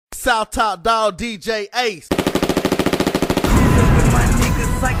South Top Dog DJ Ace. My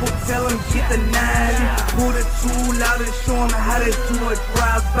niggas psycho, tell him get the 9. Pull the tool out and show him how to do a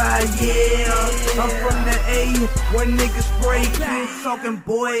drive-by, yeah. I'm from the A, where niggas spray kids talking,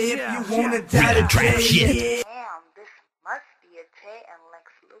 boy, if you wanna die today, yeah. Damn, this must be a Tay and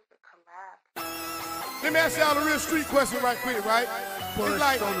Lex Luger collab. Let me ask y'all a real street question right quick, right? It's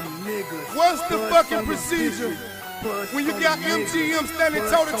like, on them niggas. what's the Push fucking on them procedure Push when you on got them MGM niggas. standing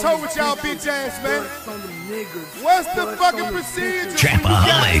Push toe-to-toe on with them y'all bitches. bitch ass, man? Push on them niggas. What's the Push fucking on them procedure bitches. when you got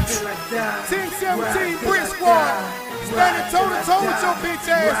Trapaholics. 1017 Brick Squad standing toe-to-toe with your bitch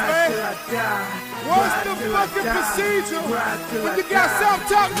ass, man? What's the fucking procedure when you got South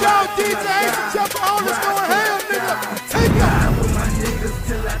Top Dog DJ Ace and Trapaholics going ham, nigga? Take it! Ride with my niggas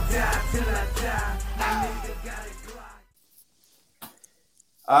till I die, till I die. My nigga got it Glock.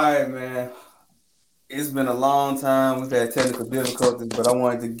 All right, man. It's been a long time. We've had technical difficulties, but I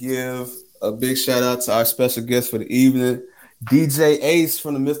wanted to give a big shout out to our special guest for the evening, DJ Ace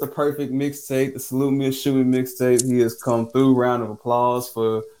from the Mr. Perfect mixtape, the Salute Me a Shooting mixtape. He has come through. Round of applause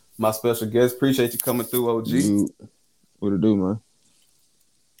for my special guest. Appreciate you coming through, OG. Dude, what it do, man?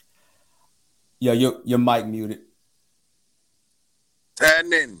 Yeah, your mic muted.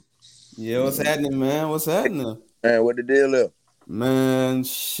 Happening. Yeah, what's happening, man? What's happening? Man, what the deal is? Man,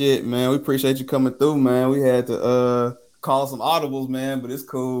 shit, man. We appreciate you coming through, man. We had to call some audibles, man, but it's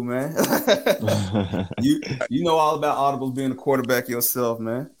cool, man. you know all about audibles being a quarterback yourself,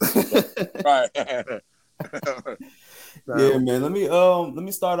 man. Right. Yeah, man. Let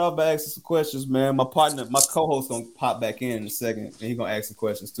me start off by asking some questions, man. My co-host gonna pop back in a second, and he's gonna ask some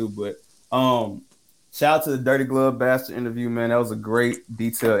questions too. But shout out to the Dirty Glove Bastard interview, man. That was a great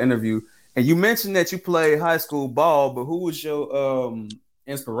detailed interview. And you mentioned that you played high school ball, but who was your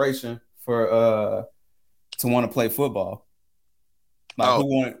inspiration for to want to play football? Like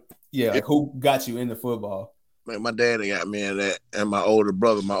who got you into football? Man, my daddy got me in that, and my older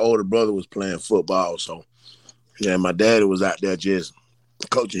brother. My older brother was playing football, so yeah, my daddy was out there just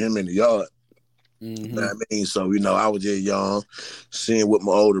coaching him in the yard. Mm-hmm. You know what I mean? So, I was just young, seeing what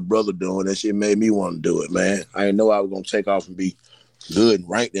my older brother doing. That shit made me want to do it, man. I didn't know I was going to take off and be good and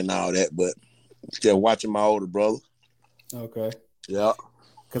ranked and all that, but still watching my older brother. Okay. Yeah.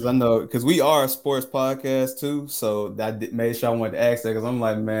 Because we are a sports podcast too, so that made sure I wanted to ask that, because I'm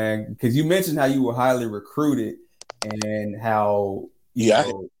like, man, because you mentioned how you were highly recruited and how I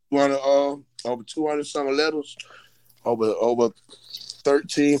had over 200 some letters, over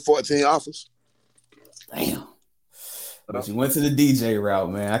 13, 14 offers. Damn. But you went to the DJ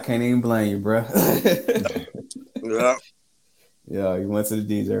route, man. I can't even blame you, bro. Yeah. Yeah, you went to the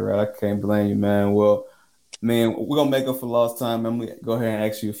DJ route. I can't blame you, man. Well, man, we're gonna make up for lost time. I'm gonna go ahead and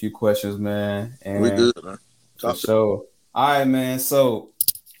ask you a few questions, man. And we good, man. So, all right, man. So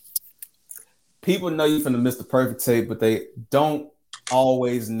people know you from the Mr. Perfect tape, but they don't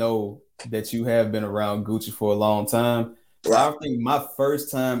always know that you have been around Gucci for a long time. Right. I think my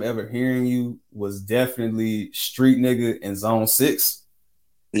first time ever hearing you was definitely Street Nigga in Zone 6.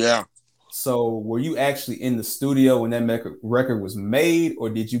 Yeah. So were you actually in the studio when that record was made, or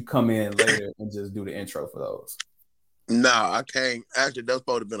did you come in later and just do the intro for those? No, I came. Actually, that's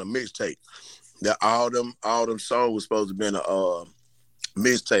supposed to have been a mixtape. That all them songs was supposed to have been a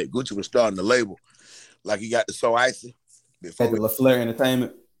mixtape. Gucci was starting the label. Like he got the So Icy. Before the LaFleur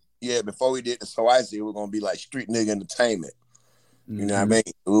Entertainment? Yeah, before we did the So Icy, it was going to be like Street Nigga Entertainment. You know what I mean?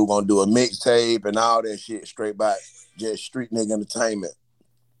 We were going to do a mixtape and all that shit straight by just Street Nigga Entertainment.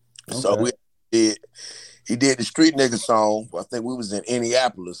 Okay. So he did the Street Nigga song. I think we was in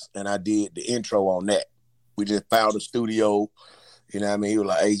Indianapolis, and I did the intro on that. We just found a studio. You know what I mean? He was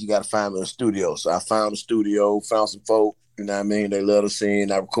like, hey, you got to find me a studio. So I found a studio, found some folk. You know what I mean? They let us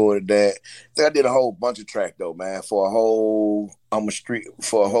in. I recorded that. I think I did a whole bunch of track though, man, for a whole Street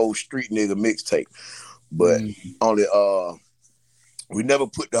Nigga mixtape. But only we never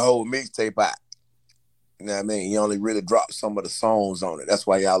put the whole mixtape out. You know what I mean? He only really dropped some of the songs on it. That's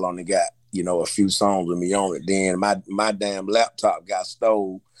why y'all only got, a few songs with me on it. Then my damn laptop got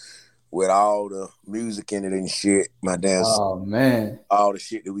stole with all the music in it and shit. My damn all the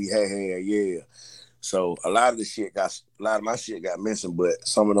shit that we had here, yeah. So a lot of my shit got mentioned, but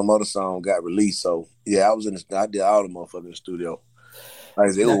some of them other songs got released. So yeah, I did all the motherfuckers in the studio. Like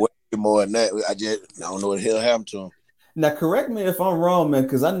I said, it was way more than that. I don't know what the hell happened to him. Now correct me if I'm wrong, man,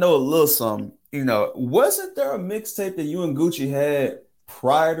 because I know a little something. Wasn't there a mixtape that you and Gucci had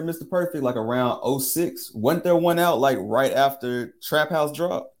prior to Mr. Perfect, like around 06? Wasn't there one out like right after Trap House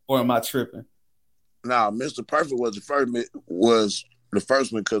dropped? Or am I tripping? Nah, Mr. Perfect was the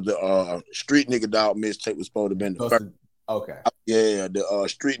first one because the Street Nigga Dog mixtape was supposed to have been the first. Okay. Yeah, the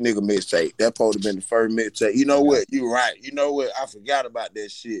Street Nigga mixtape. That supposed to been the first mixtape. You know what? You right. You know what? I forgot about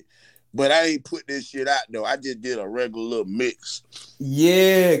that shit. But I ain't put this shit out though. I just did a regular little mix.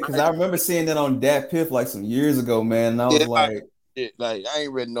 Yeah, because I remember seeing that on Dat Piff like some years ago, man. And I was like, I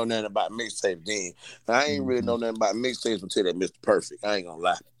ain't really know nothing about mixtapes then. I ain't really know nothing about mixtapes until that Mr. Perfect. I ain't gonna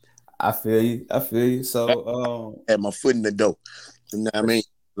lie. I feel you. So had my foot in the door. You know what I mean?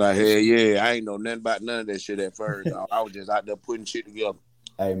 Like, hell yeah, I ain't know nothing about none of that shit at first. I was just out there putting shit together.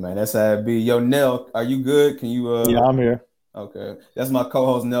 Hey man, that's how it be. Yo, Nell, are you good? Can you Yeah, I'm here. Okay. That's my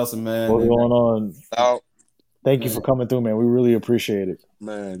co-host Nelson, man. What's going on? Oh, Thank you for coming through, man. We really appreciate it.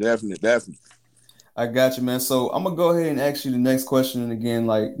 Man, definitely. I got you, man. So I'm gonna go ahead and ask you the next question. And again,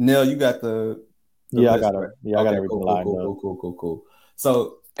 like Nell, you got the yeah, list, I got it. right? Yeah, I got everything lined up. Cool.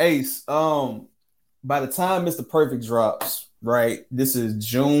 So Ace, by the time Mr. Perfect drops, right? This is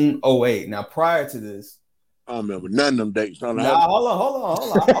June 2008. Now, prior to this, I don't remember none of them dates. hold on.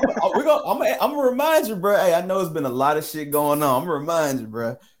 I'm gonna remind you, bro. Hey, I know it's been a lot of shit going on. I'm gonna remind you,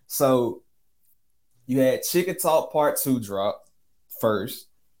 bro. So you had Chicken Talk Part 2 drop first,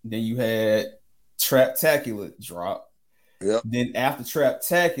 then you had Traptacular drop. Yep. Then after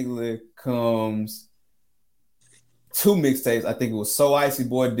Traptacular comes 2 mixtapes. I think it was So Icy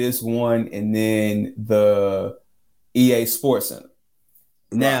Boy this one, and then the EA Sports Center.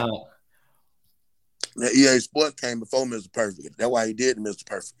 Now, the EA Sports came before Mr. Perfect. That's why he did Mr.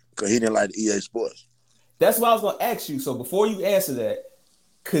 Perfect, because he didn't like the EA Sports. that's what I was gonna ask you. So before you answer that,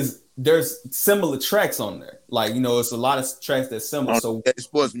 because there's similar tracks on there. Like, you know, it's a lot of tracks that's similar. So EA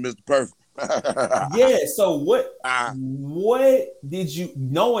Sports and Mr. Perfect. yeah. So what did you,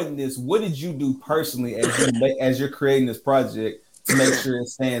 knowing this, what did you do personally as you're creating this project to make sure it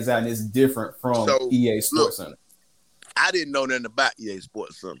stands out and it's different from EA Sports Center? I didn't know nothing about EA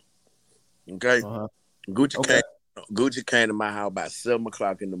Sports Center. Okay. Gucci came to my house about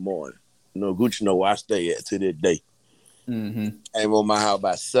 7:00 in the morning. You know, Gucci know where I stay at to this day. Mm-hmm. Came on my house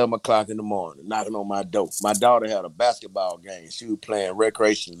about 7:00 in the morning, knocking on my door. My daughter had a basketball game. She was playing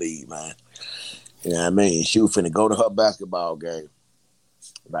recreation league, man. You know what I mean? She was finna go to her basketball game.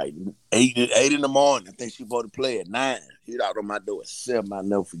 Like 8 in the morning. I think she supposed to play at 9. He knocked on my door at 7. I'll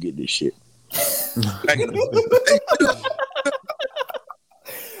never forget this shit.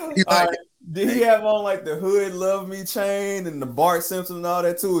 Did he have on like the Hood Love Me chain and the Bart Simpson and all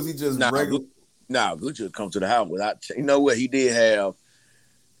that too? Is he just regular? Nah, Gucci would come to the house without. You know what? He did have.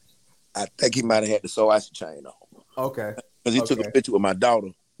 I think he might have had the So Icy chain on. Okay. Because he took a picture with my daughter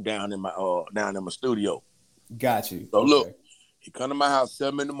down in my studio. Got you. So look, he come to my house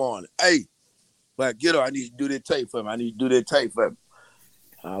 7 in the morning. Hey, but get her. I need you to do that tape for me.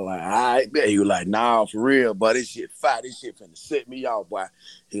 I'm like, all right, bet. He was like, nah, for real, but this shit fire. This shit finna set me off, boy.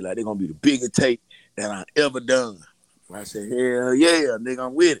 He like, they're gonna be the biggest tape that I ever done. I said, hell yeah, nigga,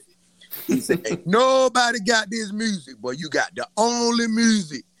 I'm with it. He said, ain't nobody got this music, boy. You got the only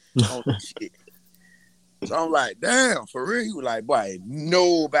music on this shit. So I'm like, damn, for real? He was like, boy,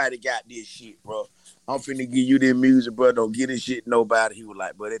 nobody got this shit, bro. I'm finna give you this music, bro. Don't get this shit nobody. He was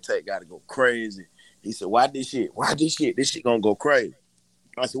like, bro, that tape gotta go crazy. He said, why this shit? This shit gonna go crazy.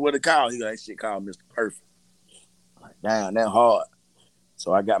 I said, what it called? He got that shit called Mr. Perfect. I'm like, damn, that hard.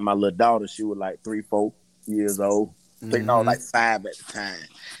 So I got my little daughter. She was like 3-4 years old. I think I was like 5 at the time.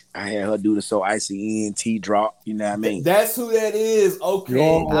 I had her do the So Icy ENT drop. You know what I mean? That's who that is. Okay.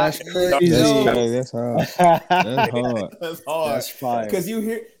 Oh, that's crazy. That's hard. That's hard. That's hard. That's fire. Because you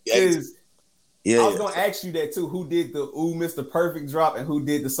hear, I was gonna ask you that too. Who did the Mr. Perfect drop and who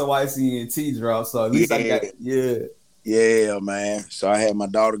did the So Icy ENT drop? So at least I got Yeah, man. So I had my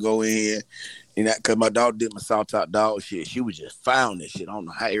daughter go in, and because my daughter did my South Top Dog shit. She was just found that shit. I don't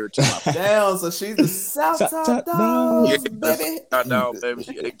know how every time I down. So she's the South Top Dog, baby. South Dog, baby.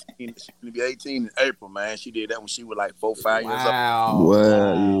 She 18. She's gonna be 18 in April, man. She did that when she was like 4-5 years old.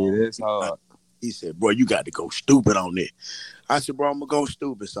 Wow, yeah, that's hard. He said, bro, you got to go stupid on it. I said, bro, I'm gonna go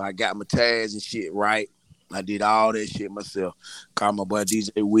stupid. So I got my tags and shit right. I did all that shit myself. Called my boy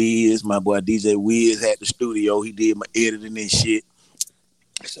DJ Wiz. My boy DJ Wiz had the studio. He did my editing and shit.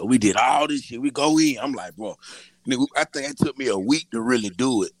 So we did all this shit. We go in. I'm like, bro, nigga, I think it took me a week to really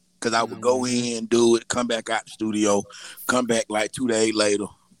do it. Because I would go in, do it, come back out the studio, come back like 2 days later,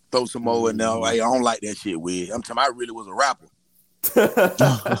 throw some more in there. Hey, I don't like that shit, Wiz. I'm telling you, I really was a rapper. So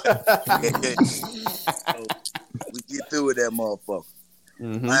we get through with that motherfucker.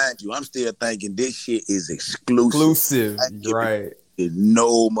 Mind you, I'm still thinking this shit is exclusive. Right. There's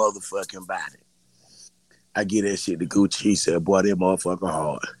no motherfucking body. I get that shit to Gucci. He said, boy, that motherfucker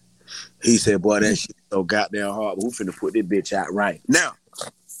hard. He said, boy, that shit so goddamn hard. But we finna put this bitch out right now.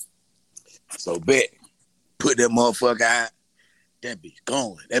 So bet. Put put that motherfucker out. That bitch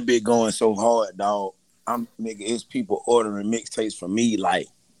going. That bitch going so hard, dog. It's people ordering mixtapes from me like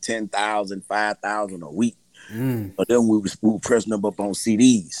 10,000, 5,000 a week. But then we were pressing them up on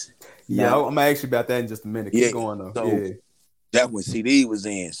CDs. Yeah, I'm gonna ask you about that in just a minute. Keep going though. So that's when CD was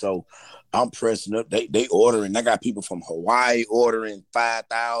in. So I'm pressing up. They ordering. I got people from Hawaii ordering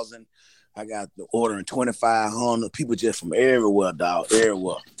 5,000. I got the ordering 2,500. People just from everywhere, dog.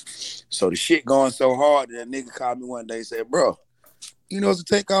 Everywhere. So the shit going so hard that nigga called me one day and said, bro, you know what's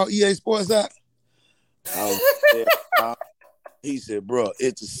to take all EA Sports out? He said, bro,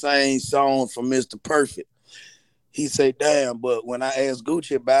 it's the same song from Mr. Perfect. He said, damn, but when I asked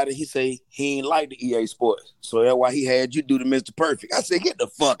Gucci about it, he said he ain't like the EA Sports. So that's why he had you do the Mr. Perfect. I said, get the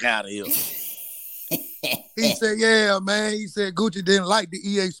fuck out of here. He said, yeah, man. He said Gucci didn't like the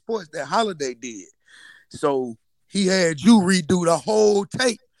EA Sports that Holiday did. So he had you redo the whole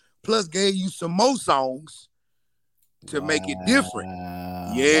tape, plus gave you some more songs to make it different.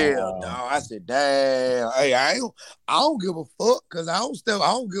 Yeah, dog. I said, damn. Hey, I don't give a fuck because I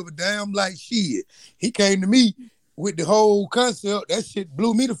don't give a damn like shit. He came to me with the whole concept. That shit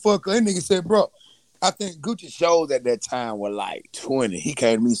blew me the fuck up. That nigga said, bro, I think Gucci shows at that time were like 20. He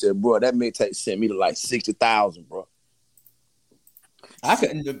came to me and said, bro, that mixtape sent me to like 60,000, bro.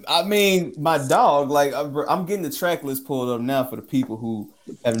 I mean, my dog, like, I'm getting the track list pulled up now for the people who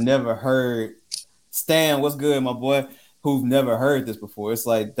have never heard. Stan, what's good, my boy? Who've never heard this before. It's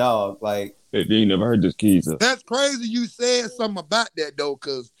like, dog, like. They ain't never heard this, Keys. That's crazy you said something about that, though,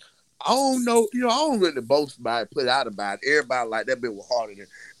 because I don't know, I don't really boast about it, put out about it. Everybody like that bit was harder than,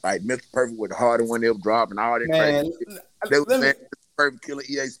 like, Mr. Perfect was the harder one they were dropping, all that crazy shit. They were saying Mr. Perfect killing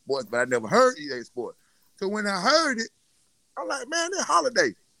EA Sports, but I never heard EA Sports. So when I heard it, I'm like, man, that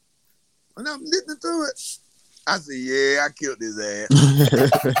Holiday. And I'm listening to it. I said, yeah, I killed his ass.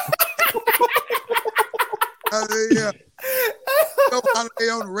 I said, yeah. Holiday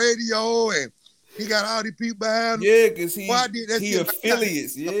on the radio, and he got all these people behind him. Yeah, because he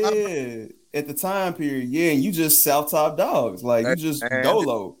affiliates. Yeah, at the time period. Yeah, and you just South-Top dogs. Like, you just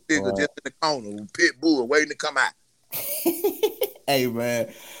dolo. Nigga just in the corner with Pitbull waiting to come out. Hey,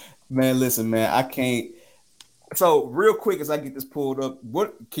 man. Man, listen, man. I can't. So, real quick, as I get this pulled up,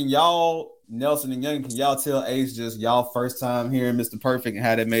 what can y'all, Nelson and Young, can y'all tell Ace just y'all first time hearing Mr. Perfect and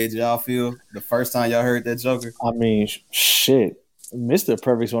how that made y'all feel? The first time y'all heard that Joker? I mean, shit. Mr.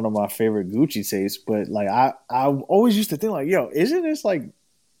 Perfect's one of my favorite Gucci tapes, but like I always used to think like, yo, isn't this like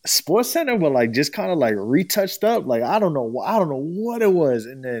Sports Center, but like just kind of like retouched up? Like I don't know what it was.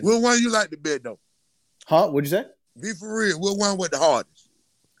 And then what one you like the best though? Huh? What'd you say? Be for real. What one was the hardest?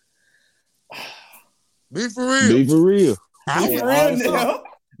 Be for real. Be for real. Be for real now.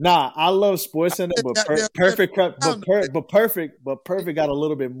 Nah, I love Sports Center, but Perfect got a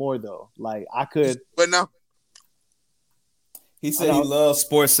little bit more though. Like I could. But now. He said he loves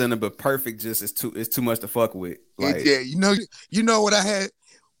Sports Center, but Perfect just is too much to fuck with. Like, yeah, you know what I had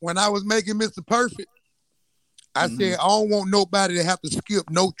when I was making Mr. Perfect? I said, I don't want nobody to have to skip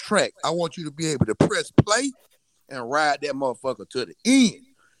no track. I want you to be able to press play and ride that motherfucker to the end.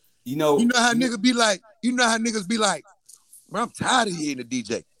 You know how niggas be like, man, I'm tired of hearing the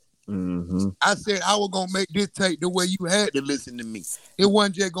DJ. Mm-hmm. I said I was gonna make this tape the way you had to listen to me. It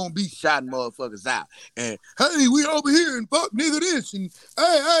wasn't just gonna be shouting motherfuckers out and hey, we over here and fuck nigga this and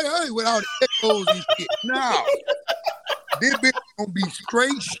hey with all the echoes and shit. No, this bitch gonna be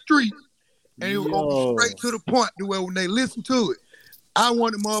straight street and it was gonna be straight to the point the way when they listen to it. I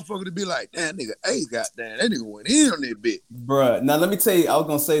want the motherfucker to be like, damn nigga, hey, goddamn, that nigga went in on that bitch. Bruh, now let me tell you, I was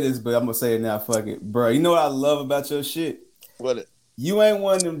gonna say this, but I'm gonna say it now, fuck it. Bruh, you know what I love about your shit? What? You ain't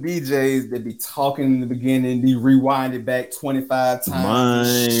one of them DJs that be talking in the beginning, be rewinded back 25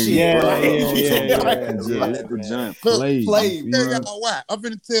 times. Yeah. Let the jump play. Why? I'm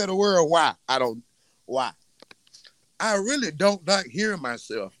finna tell the world why. Why? I really don't like hearing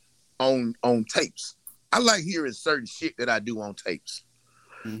myself on tapes. I like hearing certain shit that I do on tapes.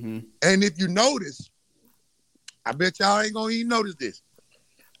 Mm-hmm. And if you notice, I bet y'all ain't gonna even notice this.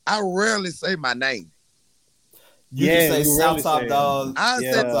 I rarely say my name. You can say South-Top Dog. I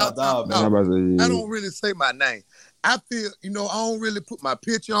say South-Top Dog. I don't really say my name. I feel, I don't really put my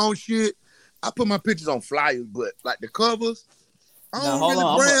picture on shit. I put my pictures on flyers, but like the covers, I don't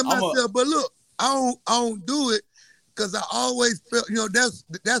really brand myself. But look, I don't do it because I always felt,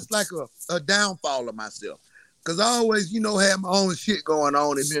 that's like a downfall of myself. Because I always, had my own shit going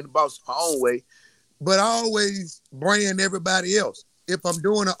on and then the boss my own way. But I always brand everybody else. If I'm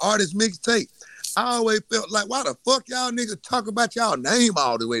doing an artist mixtape, I always felt like, why the fuck y'all niggas talk about y'all name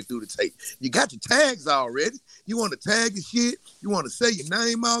all the way through the tape? You got your tags already. You want to tag your shit. You want to say your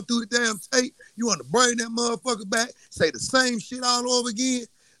name all through the damn tape. You want to bring that motherfucker back, say the same shit all over again.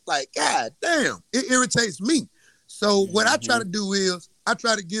 Like, god damn, it irritates me. So what I try to do is I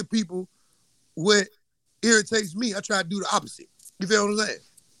try to give people what irritates me. I try to do the opposite. You feel what I'm saying?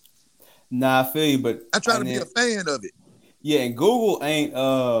 Nah, I feel you, but I try to be a fan of it. Yeah, and Google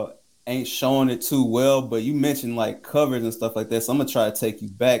ain't showing it too well, but you mentioned like covers and stuff like that. So I'm gonna try to take you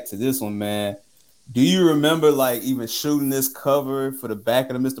back to this one, man. Do you remember like even shooting this cover for the back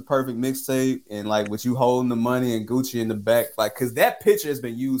of the Mr. Perfect mixtape and like with you holding the money and Gucci in the back? Like, cause that picture has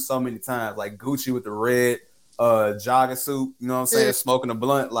been used so many times, like Gucci with the red jogging suit, you know what I'm saying, smoking a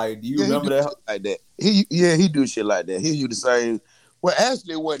blunt. Like, do you remember that? Like that. He do shit like that. He used the same. Well,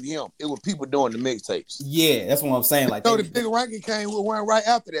 actually, it wasn't him. It was people doing the mixtapes. Yeah, that's what I'm saying. Like, so the Big Ranking came with one right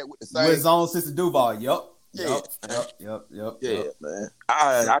after that with the same. With Zone Sister Duval. Yup. Yeah, man.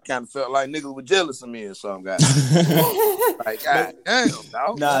 I kind of felt like niggas were jealous of me or something, guys. Like, god damn,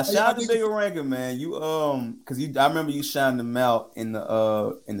 dog. Nah, shout out to Bigger Rankin, man. You cause I remember you shining them out in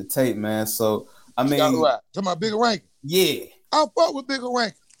the tape, man. So I mean, talking about Bigger Rankin. Yeah, I fuck with Bigger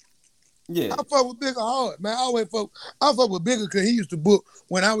Rankin. Yeah, I fuck with Bigger hard, man. I fuck with Bigger because he used to book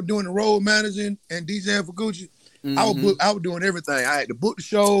when I was doing the road managing and DJing for Gucci. I was doing everything. I had to book the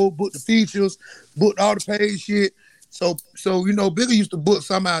show, book the features, book all the paid shit. So you know, Bigger used to book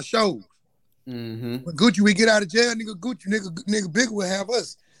some of our shows. When Gucci would get out of jail, nigga Bigger would have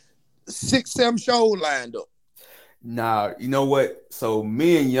us 6-7 shows lined up. Nah, you know what? So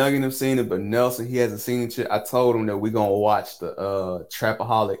me and Youngin have seen it, but Nelson, he hasn't seen it yet. I told him that we're gonna watch the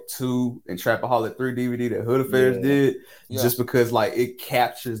Trapaholic 2 and Trapaholic 3 DVD that Hood Affairs did, just because like it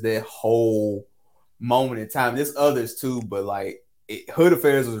captures that whole moment in time. There's others too, but like Hood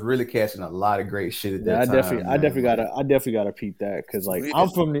Affairs was really catching a lot of great shit at that time. I definitely gotta peep that because like I'm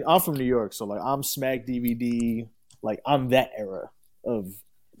from New York, so like I'm Smack DVD, like I'm that era of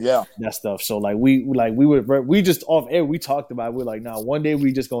that stuff. So like we just off air we talked about it. We're like, nah, one day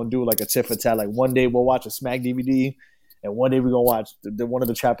we just gonna do like a tit for tat. Like one day we'll watch a Smack DVD, and one day we're gonna watch one of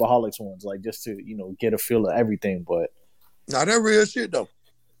the Trapaholics ones, like just to get a feel of everything. But nah, that real shit though.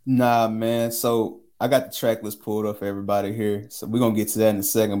 Nah, man. So I got the track list pulled up for everybody here, so we're gonna get to that in a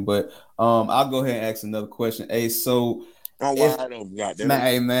second. But I'll go ahead and ask another question. Hey, so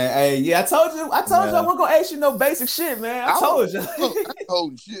hey man, hey, yeah, I told you I wasn't gonna ask you no basic shit, man. I told you. I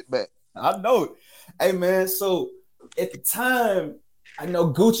holding shit back. I know it. Hey, man, so at the time, I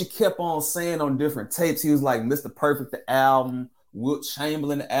know Gucci kept on saying on different tapes, he was like Mr. Perfect the album, Wilt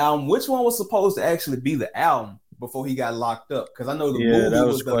Chamberlain the album. Which one was supposed to actually be the album before he got locked up? Because I know the movie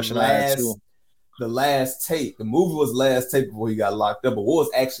was the last tape. The movie was the last tape before he got locked up, but what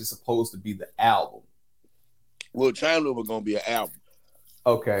was actually supposed to be the album? Well, Chamberlain was gonna be an album.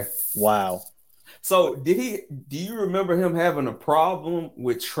 Okay. Wow. So do you remember him having a problem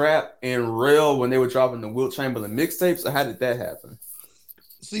with Trap and Rel when they were dropping the Wilt Chamberlain mixtapes, or how did that happen?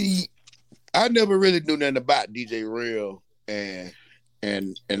 See, I never really knew nothing about DJ Rel and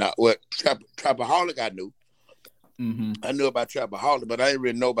what Trapaholic I knew. I knew about Trapaholic, but I didn't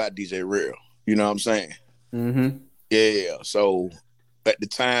really know about DJ Rel. You know what I'm saying? Yeah. So at the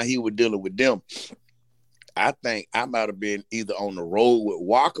time he was dealing with them, I think I might have been either on the road with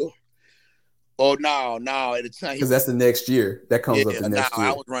Walker or no, at the time. Because that's the next year. That comes up the next year.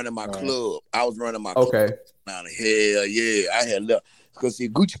 I was running my club. Okay. Now, hell yeah. I had left. Because see,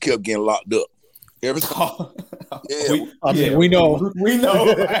 Gucci kept getting locked up. Every time. We know.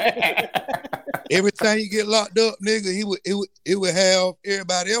 Every time you get locked up, nigga, it would have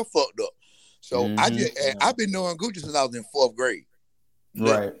everybody else fucked up. So I've been knowing Gucci since I was in 4th grade.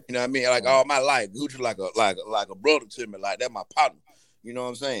 Right. You know what I mean? Like all my life, Gucci like a brother to me. Like that's my partner. You know what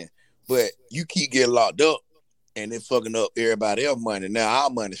I'm saying? But you keep getting locked up and then fucking up everybody else's money. Now our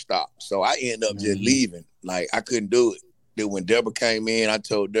money stopped. So I end up just leaving. Like I couldn't do it. Then when Deborah came in, I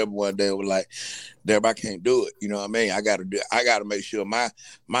told Deborah one day, I was like, Deborah, I can't do it. You know what I mean? I gotta make sure my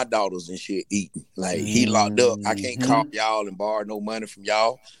daughters and shit eating. Like he locked up. I can't call y'all and borrow no money from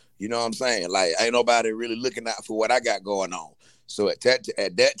y'all. You know what I'm saying? Like ain't nobody really looking out for what I got going on. So at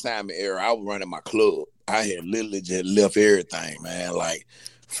that time and era, I was running my club. I had literally just left everything, man. Like,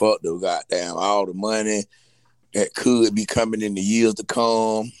 fuck the goddamn all the money that could be coming in the years to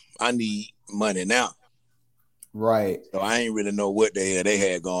come. I need money now. Right. So I ain't really know what the hell they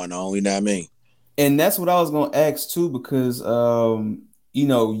had going on. You know what I mean? And that's what I was gonna ask too, because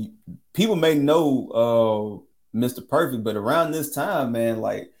people may know Mr. Perfect, but around this time, man,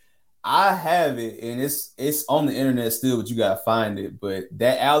 like I have it, and it's on the internet still, but you gotta find it. But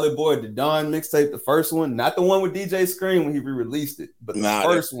that Alley Boy, the Dawn mixtape, the first one, not the one with DJ Scream when he re-released it, but the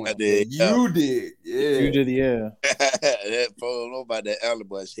first one did. You did, yeah, You did, yeah. That fool know about that Alley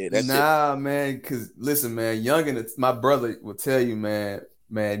Boy shit. That nah, man. Because listen, man, Youngin, my brother will tell you, man,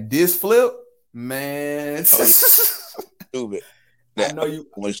 this flip, man, stupid. I know you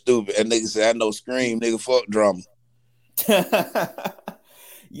was stupid. And nigga said, I know Scream, nigga, fuck drama.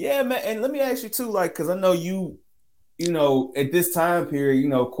 Yeah, man. And let me ask you too, like, because I know you know, at this time period, you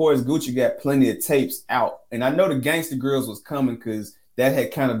know, of course, Gucci got plenty of tapes out, and I know the Gangsta Grills was coming because that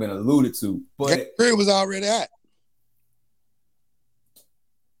had kind of been alluded to. But it was already out.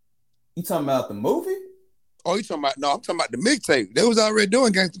 You talking about the movie? Oh, you talking about? No, I'm talking about the mixtape. They was already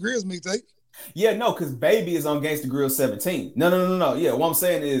doing Gangsta Grills mixtape. Yeah, no, because Baby is on Gangsta Grill 17. No. Yeah, what I'm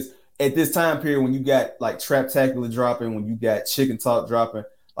saying is at this time period when you got like Traptacular dropping, when you got Chicken Talk dropping,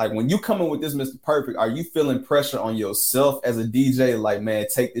 like when you coming with this Mr. Perfect, are you feeling pressure on yourself as a DJ? Like, man,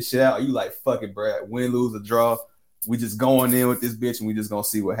 take this shit out. Are you like, fuck it, bro, win, lose, or draw? We just going in with this bitch and we just gonna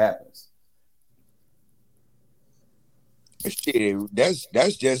see what happens. Shit, that's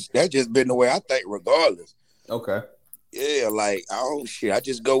just been the way I think regardless. Okay. Yeah, like, oh shit, I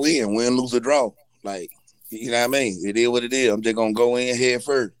just go in, win, lose, or draw. Like, you know what I mean? It is what it is. I'm just gonna go in head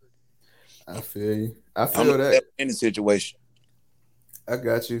first. I feel you. I feel that in the situation. I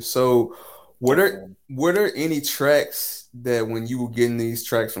got you. So were there any tracks that when you were getting these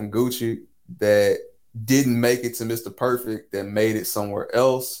tracks from Gucci that didn't make it to Mr. Perfect that made it somewhere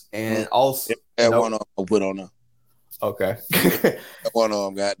else? And also one I'll put on there. Okay. One of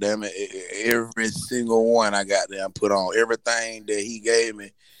them, goddamn it. Every single one I got there put on. Everything that he gave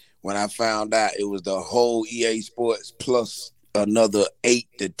me when I found out it was the whole EA Sports plus another 8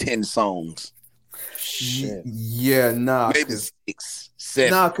 to 10 songs. Shit. Yeah, nah. Maybe 6,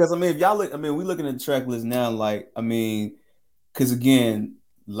 7. Nah, because I mean, if y'all look, I mean, we looking at the track list now, like, I mean, because again,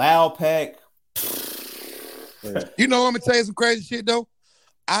 Loud Pack. You know, I'm gonna tell you some crazy shit though.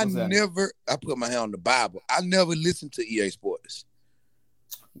 I put my hand on the Bible. I never listened to EA Sports.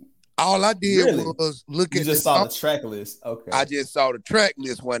 All I did was look at. You just saw the track list. Okay. I just saw the track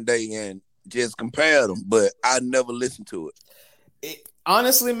list one day and just compared them, but I never listened to it.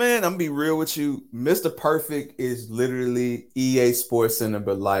 Honestly, man, I'm gonna be real with you. Mr. Perfect is literally EA Sports Center,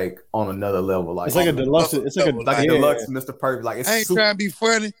 but like on another level. Like it's like a deluxe. It's like a deluxe Mr. Perfect. Like, it's I ain't trying to be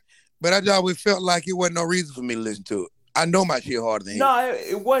funny, but I just always felt like it wasn't no reason for me to listen to it. I know my shit harder than him. No,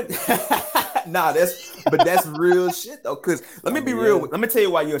 it wasn't. Nah, that's real shit though. Cause let me be real. Let me tell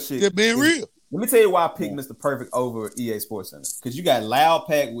you why your shit. You're being real. Let me tell you why I picked Mr. Perfect over EA Sports Center. Cause you got Loud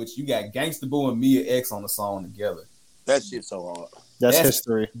Pack, which you got Gangsta Boo and Mia X on the song together. That shit's so hard. That's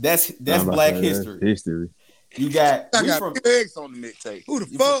history. That's Black history. History. You got X on the mixtape. Who the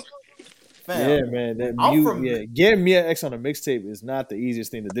fuck? Fam, yeah, man. Getting Mia X on a mixtape is not the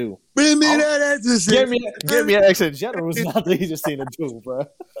easiest thing to do. Bring me that X. Get me an X in general is not the easiest thing to do, bro.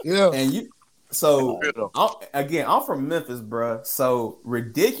 Yeah. And you, so I'm from Memphis, bro. So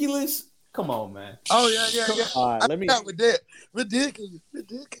Ridiculous. Come on, man. Oh yeah. All right, let me with that. Ridiculous.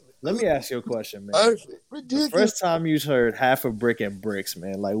 Let me ask you a question, man. Perfect. Ridiculous. The first time you heard Half a Brick and Bricks,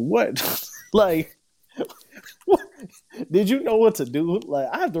 man, like what? Like, what? Did you know what to do? Like,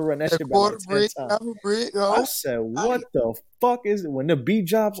 I have to run that shit back like 10 times. I said, what the fuck is it? When the beat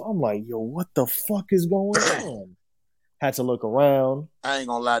drops, I'm like, yo, what the fuck is going on? Had to look around. I ain't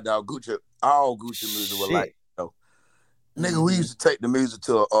gonna lie, dog. All Gucci music was like, though. Nigga, we used to take the music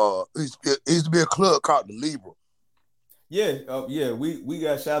to it used to be a club called the Libra. Yeah, we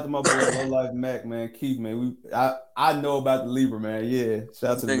got shout out to my boy Low Life Mac, man, Keith, man. I know about the Libra, man. Yeah,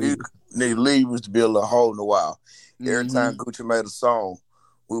 shout out to the Libra. Nigga, Libra used to be a little hole in the while. Every time Gucci made a song,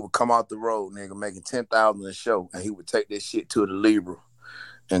 we would come out the road, nigga, making 10,000 a show, and he would take that shit to the Libra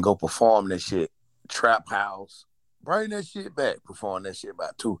and go perform that shit. Trap house, bring that shit back, perform that shit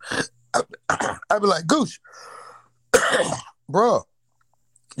about 2. I'd be like, Gucci, bro,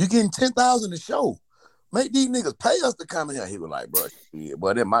 you getting 10,000 a show. Make these niggas pay us to come in here. He was like, bro, yeah,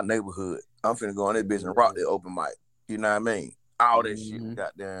 but in my neighborhood, I'm finna go in this bitch and rock that open mic. You know what I mean? All that shit,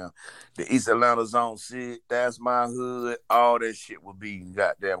 goddamn. The East Atlanta Zone shit, that's my hood. All that shit would be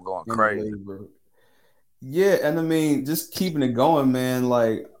goddamn going crazy. Yeah, and I mean, just keeping it going, man.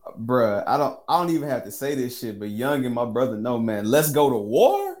 Like, bruh, I don't even have to say this shit, but Young and my brother know, man. Let's go to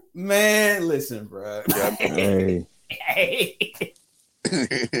war, man. Listen, bruh. Hey. Hey,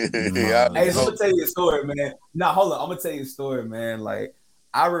 so I'm gonna tell you a story, man. Nah, hold on. I'm gonna tell you a story, man. Like,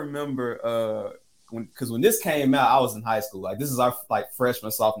 I remember when this came out, I was in high school. Like, this is our like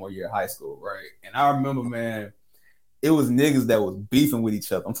freshman, sophomore year of high school, right? And I remember, man, it was niggas that was beefing with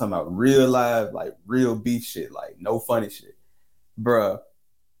each other. I'm talking about real live, like real beef shit, like no funny shit. Bruh,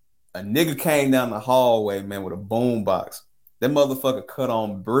 a nigga came down the hallway, man, with a boom box. That motherfucker cut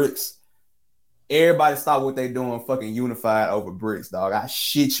on bricks. Everybody stopped what they doing, fucking unified over bricks, dog. I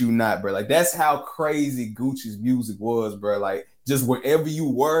shit you not, bro. Like, that's how crazy Gucci's music was, bro. Like, just wherever you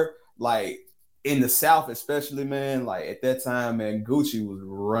were, like, in the South especially, man, like, at that time, man, Gucci was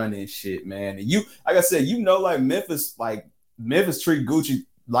running shit, man. And you, like I said, like, Memphis treat Gucci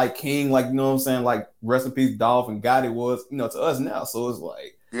like king, like, you know what I'm saying? Like, rest in peace, Dolph and Gotti was, to us now. So it's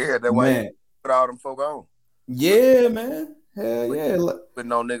like, yeah, that's why he put all them folk on. Yeah, man. Hell yeah.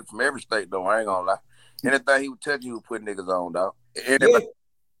 Putting on niggas from every state, though. I ain't gonna lie. Anything he would touch, he would put niggas on, dog. Everybody,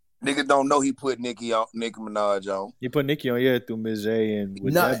 niggas don't know he put Nicki Minaj on. He put Nicki on, through Ms. J and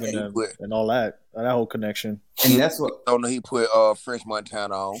with Deb and all that whole connection. And that's what don't know he put French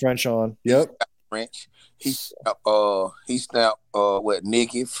Montana on. French on, yep. French. He snapped what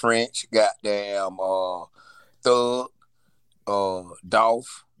Nicki, French, goddamn Thug,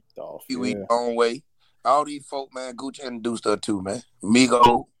 Dolph, Huey, Own Way. All these folk, man, Gucci introduced her too, man.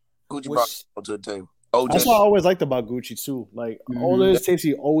 Migo, Gucci brought her to the table. That's what I always liked about Gucci too. Like all those tapes,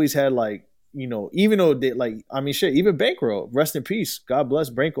 he always had like, even though they like, I mean, shit, even Bankroll, rest in peace, God bless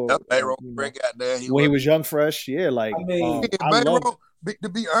Bankroll. Bankroll, out there. When he was young, fresh, like. I mean, Bankroll, to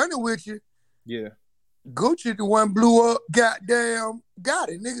be honest with you, yeah, Gucci the one blew up. Goddamn,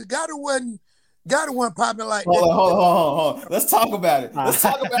 nigga, Got it one popping like that. Hold on. Let's talk about it. Let's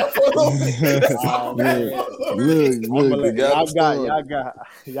talk about it for a little bit.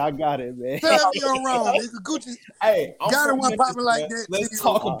 Y'all got it, man. Tell me I'm wrong, nigga. Gucci. Hey, got it one popping like that. Let's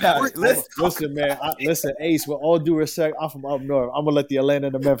talk about it. Listen, man. Listen, Ace. With all due respect, I'm from up north. I'm gonna let the Atlanta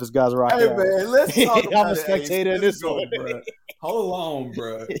and the Memphis guys rock. Hey, man. Let's talk about it. I'm a spectator in this one. Bro. Hold on,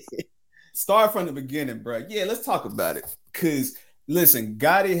 bro. Start from the beginning, bro. Yeah, let's talk about it. Cause listen,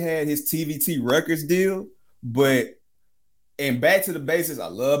 Gotti had his TVT Records deal, but Back to the Basics, I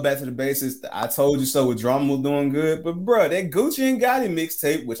love Back to the Basics. I Told You So with Drama was doing good, but bro, that Gucci and Gotti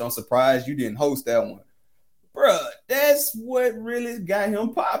mixtape, which I'm surprised you didn't host that one, bro, that's what really got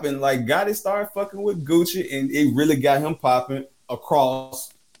him popping. Like Gotti started fucking with Gucci, and it really got him popping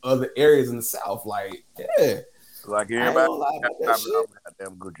across other areas in the South. Like, yeah, like everybody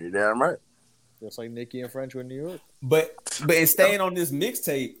goddamn Gucci, damn right. Just like Nicki and French with New York. But in staying on this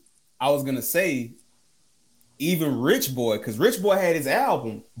mixtape, I was gonna say even Rich Boy, because Rich Boy had his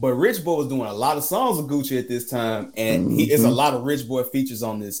album, but Rich Boy was doing a lot of songs with Gucci at this time, and he is a lot of Rich Boy features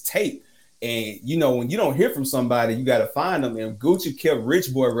on this tape. And when you don't hear from somebody, you gotta find them. And Gucci kept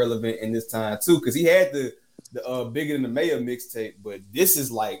Rich Boy relevant in this time too, because he had the Bigger Than the Mayor mixtape, but this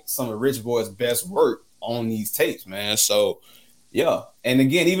is like some of Rich Boy's best work on these tapes, man. So. Yeah, and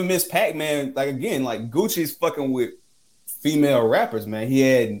again, even Miss Pac-Man, like Gucci's fucking with female rappers, man.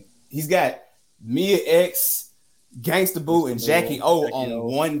 He's got Mia X, Gangsta Boo, and Jackie O on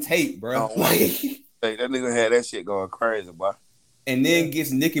one tape, bro. Hey, that nigga had that shit going crazy, boy. And then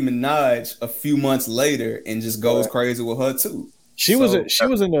gets Nicki Minaj a few months later and just goes crazy with her too. She was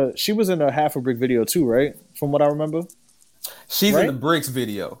in a Half a Brick video too, right? From what I remember. She's in the Bricks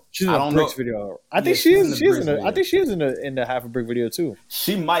video. She's in the Bricks video. I think she is in the Half a Brick video too.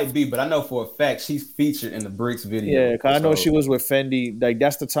 She might be, but I know for a fact she's featured in the Bricks video. Yeah, because I know she was with Fendi. Like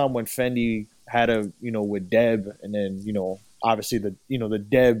that's the time when Fendi had with Deb, and then obviously the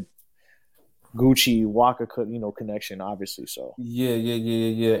Deb Gucci Waka connection, obviously. So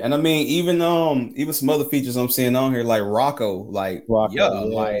yeah. And I mean even some other features I'm seeing on here like Rocco,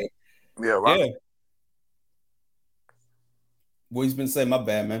 Rocco. What he's been saying, my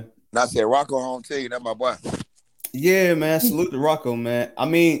bad, man. And I said Rocco home tell you, that's my boy. Yeah, man. Salute to Rocco, man. I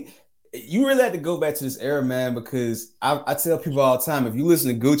mean, you really have to go back to this era, man, because I tell people all the time, if you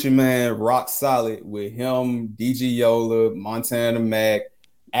listen to Gucci, man, rock solid with him, DJ Yola, Montana Mac,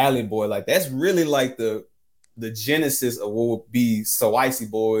 Alley Boy, like that's really like the genesis of what would be So Icy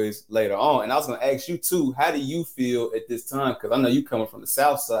Boys later on. And I was gonna ask you too, how do you feel at this time? Because I know you coming from the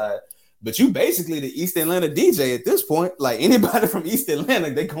South Side. But you basically the East Atlanta DJ at this point. Like anybody from East Atlanta,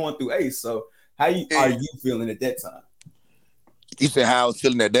 they going through Ace. So how are you feeling at that time? You said how I was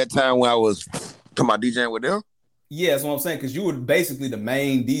feeling at that time when I was talking about DJing with them? Yeah, that's what I'm saying. Because you were basically the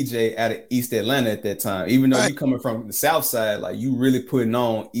main DJ out of East Atlanta at that time. Even though you coming from the South Side, like you really putting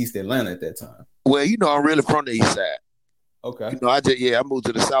on East Atlanta at that time. Well, I'm really from the East Side. Okay. I moved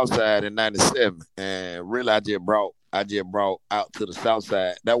to the South Side in '97, and really I just brought out to the South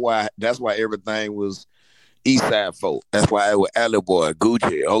Side. That's why everything was East Side folk. That's why it was Alley Boy,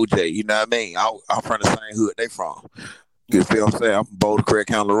 Gucci, OJ. You know what I mean? I'm from the same hood they from. You feel what I'm saying? I'm from Boulder Creek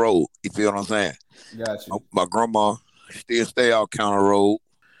County Road. You feel what I'm saying? Got you. My grandma, Still stay out Counter Road.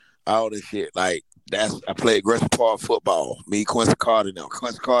 All this shit. Like, I played Gresham Park football. Me, Quincy Carter now.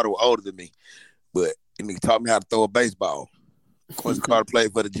 Quincy Carter was older than me, but he taught me how to throw a baseball. Quincy Carter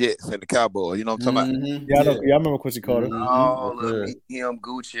played for the Jets and the Cowboys. You know what I'm talking about? Yeah, I remember Quincy Carter. All of me, him,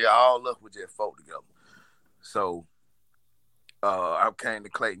 Gucci, all of us were just folk together. So I came to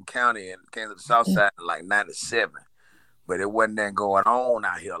Clayton County and came to the South Side in like 97. But it wasn't that going on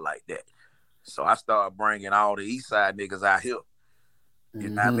out here like that. So I started bringing all the East Side niggas out here. You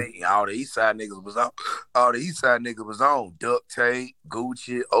know what I mean? All the East Side niggas was on. All the East Side niggas was on. Duct Tape,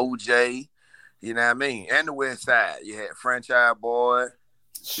 Gucci, OJ. You know what I mean? And the West Side. You had Franchise Boy.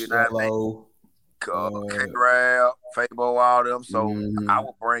 You know what I mean? K-Rap, Fabo, all them. So I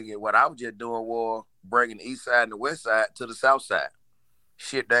was bringing, what I was just doing was bringing the East Side and the West Side to the South Side.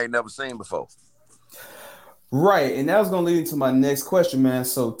 Shit they ain't never seen before. Right, and that was gonna lead into my next question, man.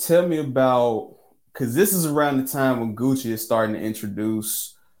 So tell me about, because this is around the time when Gucci is starting to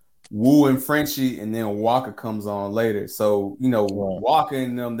introduce Wu and Frenchie, and then Waka comes on later. So Waka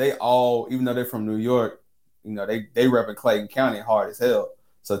and them, they all, even though they're from New York, they repping Clayton County hard as hell.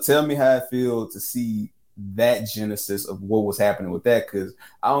 So tell me how it feels to see that genesis of what was happening with that, because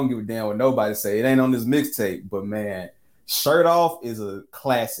I don't give a damn what nobody say. It ain't on this mixtape, but man, Shirt Off is a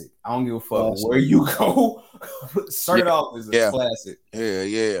classic. I don't give a fuck where you go. Shirt Off is a classic.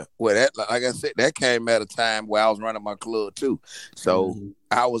 Yeah. Well, that, like I said, that came at a time where I was running my club too. So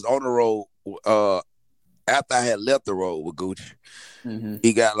I was on the road after I had left the road with Gucci.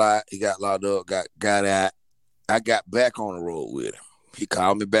 He got locked up, got out. I got back on the road with him. He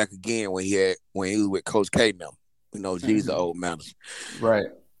called me back again when he was with Coach K now. G's the old mountains. Right.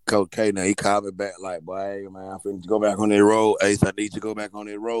 Coach K now, he called me back like, boy, hey, man, I'm finna go back on that road. Ace, I need you to go back on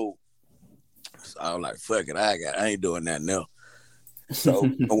that road. So I was like, fuck it, I ain't doing that now. So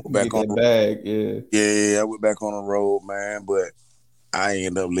I went back on the bag, I went back on the road, man, but I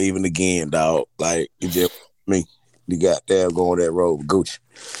ended up leaving again, dog. Like, it just me. You got there going that road with Gucci.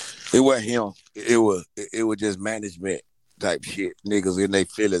 It wasn't him. It was just management type shit. Niggas in their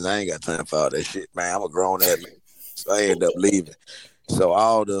feelings. I ain't got time for all that shit, man. I'm a grown ass man. So I ended up leaving. So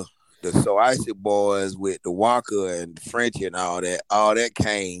all the So Icy Boys with the Walker and the Frenchie and all that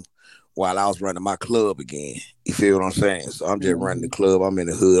came while I was running my club again. You feel what I'm saying? So I'm just running the club. I'm in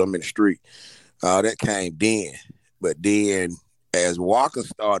the hood. I'm in the street. That came then. But then as Walker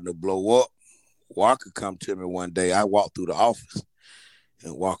started to blow up, Walker come to me one day. I walked through the office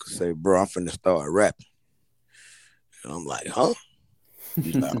and Walker said, bro, I'm finna start rapping. And I'm like, huh?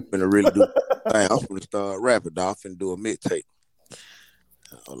 He's like, I'm finna really do the thing. I'm finna start rapping, dog. I'm finna do a mixtape.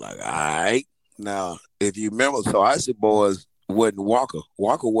 I was like, all right. Now, if you remember, So Icy Boys wasn't Walker.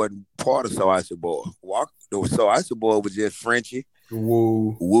 Walker wasn't part of So Icy Boy. So Icy Boy was just Frenchie,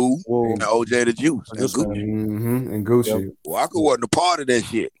 Woo, and OJ the Juice, and Gucci. And Gucci. Yep. Walker wasn't a part of that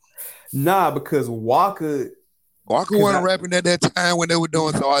shit. Nah, because Walker wasn't rapping at that time when they were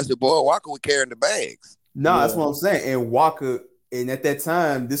doing So Icy Boy. Walker was carrying the bags. Nah, that's what I'm saying. And Walker, and at that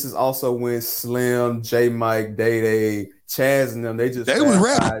time, this is also when Slim, J Mike, Day, Chaz, and them, they was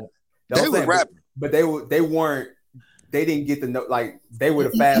rapping. They was rapping, but they didn't get the note. Like, they were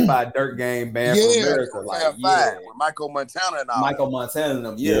the Fab Five Dirt Game band for America. Like, with Michael Montana and all. Michael Montana and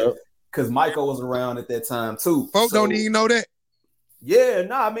them, because Michael was around at that time too. Folks don't even know that. Yeah,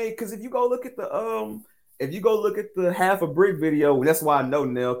 I mean, because if you go look at the Half a Brick video, and that's why I know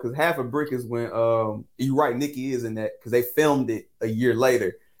Nell, because Half a Brick is when you right, Nicki is in that, because they filmed it a year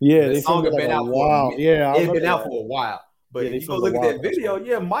later. Yeah, the they song had filmed it been like out a while. Yeah, it had been out for a while. But if you go look at that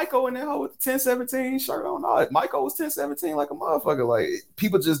video, Michael in that hoe with the 1017 shirt on. All that. Michael was 1017 like a motherfucker. Like,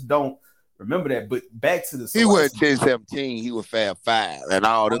 people just don't remember that. But back to the he was 1017. He was Fab Five, and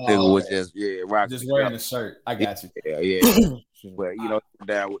all the niggas was just just wearing the shirt. I got you. Yeah. But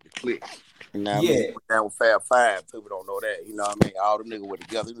down with the clique. You know what I mean? Down with Fab Five. People don't know that. You know what I mean? All the niggas were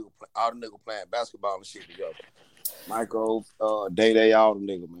together. All the niggas playing basketball and shit together. Michael, Day, all the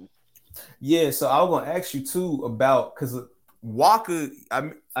niggas, man. Yeah, so I was gonna ask you too about, because Walker,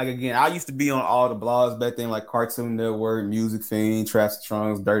 I used to be on all the blogs back then, like Cartoon Network, Music Fiend, Traps and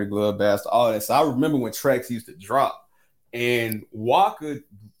Trunks, Dirty Glove Bastard, all that. So I remember when tracks used to drop, and Walker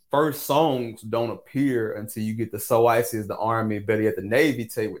first songs don't appear until you get the So Icy is the Army, better yet the Navy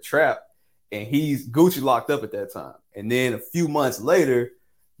tape with Trap, and he's Gucci locked up at that time. And then a few months later,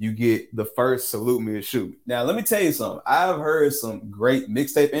 you get the first Salute Me or Shoot Me. Now, let me tell you something. I've heard some great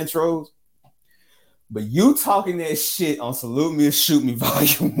mixtape intros, but you talking that shit on Salute Me or Shoot Me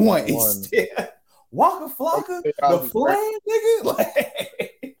Volume 1 is still Waka Flocka, the flame, nigga.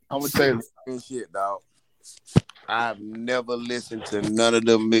 Like, I'm going to tell you the shit, dog. I've never listened to none of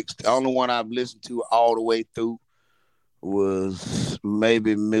them mixed. The only one I've listened to all the way through was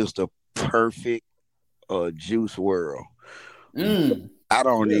maybe Mr. Perfect or Juice World. I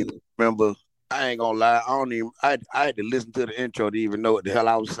don't even remember. I ain't gonna lie. I don't even. I had to listen to the intro to even know what the hell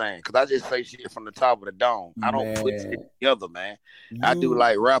I was saying. Cause I just say shit from the top of the dome. I don't put shit together, man. I do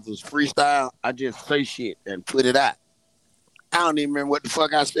like rappers freestyle. I just say shit and put it out. I don't even remember what the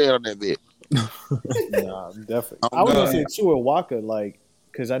fuck I said on that bit. Nah, definitely. I was gonna say too at Waka, like,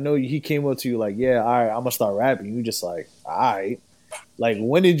 cause I know he came up to you like, yeah, all right, I'm gonna start rapping. You just like, all right. Like,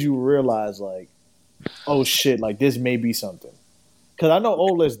 when did you realize like, oh shit, like this may be something? Cause I know,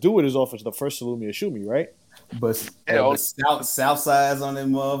 Let's Do It is off as the first Salute Me or Shoot Me, right? But South Side's on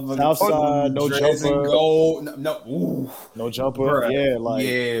them motherfuckers. Southside, No Jumper, Gold, No Jumper, bruh. Yeah, like,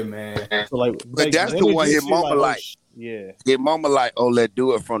 yeah, man. So like, But that's the one his mama like. Yeah, his mama like, let's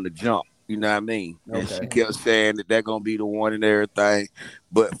do it from the jump. You know what I mean? And Okay. she kept saying that gonna be the one and everything.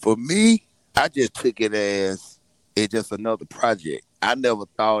 But for me, I just took it as it's just another project. I never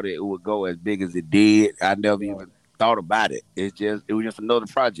thought it would go as big as it did. I never even thought about it. It was just another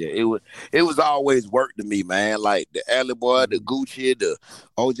project. It was always work to me, man. Like the Alley Boy, the Gucci, the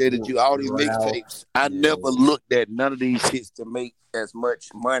OJ, the Jew, all these mixtapes. I never looked at none of these shits to make as much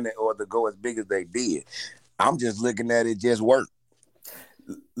money or to go as big as they did. I'm just looking at it just work.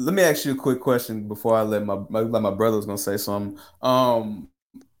 Let me ask you a quick question before I let my brother's gonna say something.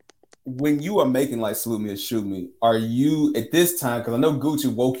 When you are making like Salute Me or Shoot Me, are you at this time? Because I know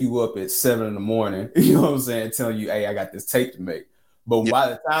Gucci woke you up at 7 a.m. You know what I'm saying, telling you, "Hey, I got this tape to make." But by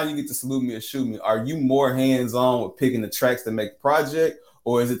the time you get to Salute Me or Shoot Me, are you more hands on with picking the tracks to make the project,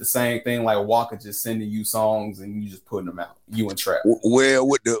 or is it the same thing like Walker just sending you songs and you just putting them out, you and Trap? Well,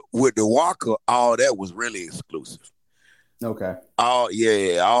 with the Walker, all that was really exclusive. Okay. All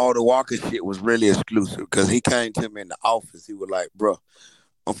the Walker shit was really exclusive because he came to me in the office. He was like, "Bro,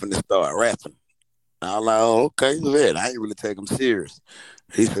 I'm finna start rapping." I was like, "Oh, okay, man. I ain't really take him serious."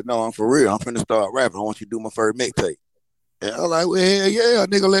 He said, "No, I'm for real. I'm finna start rapping. I want you to do my first mixtape." And I was like, "Well, hell yeah,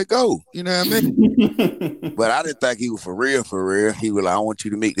 nigga, let go." You know what I mean? But I didn't think he was for real, for real. He was like, "I want you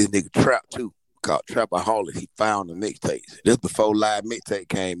to make this nigga Trap too." Called Trapaholic. He found the mixtapes. This before Live Mixtape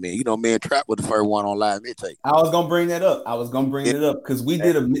came in. You know, me and Trap was the first one on Live Mixtape. I was gonna bring that up. Because we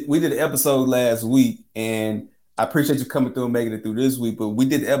did an episode last week, and I appreciate you coming through and making it through this week. But we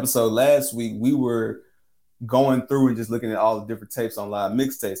did the episode last week. We were going through and just looking at all the different tapes on Live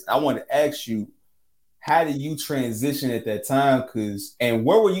Mixtapes. I want to ask you, how did you transition at that time? And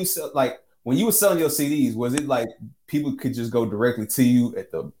where were you like when you were selling your CDs? Was it like people could just go directly to you at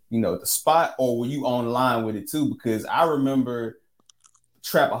the spot, or were you online with it too? Because I remember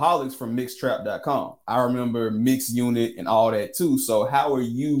Trapaholics from mixtrap.com. I remember Mix Unit and all that too. So how are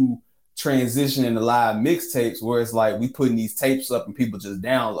you transitioning to Live Mixtapes where it's like we putting these tapes up and people just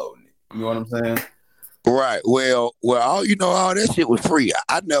downloading it? You know what I'm saying? Right. Well, all that shit was free.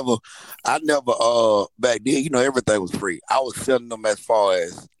 I never back then, everything was free. I was selling them as far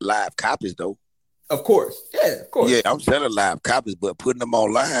as live copies though. Of course. Yeah, of course. Yeah, I'm selling live copies, but putting them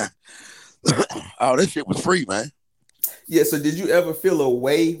online, all that shit was free, man. Yeah, so did you ever feel a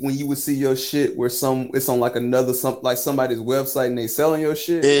way when you would see your shit where it's on like like somebody's website and they selling your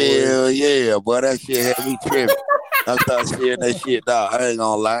shit? Hell yeah, boy, that shit had me tripping. I started seeing that shit, dog. I ain't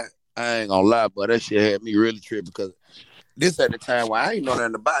gonna lie, but that shit had me really tripping because this at the time when I ain't know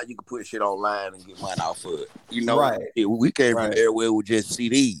nothing about it, you could put shit online and get money off of it. You know, right. We came from there where it was just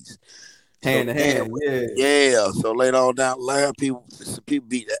CDs. Hand to hand, yeah. So later on down the line, people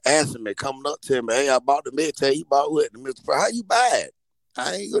be asking me, coming up to me, "Hey, I bought the mixtape. You bought what? The Mr. How you buy it?"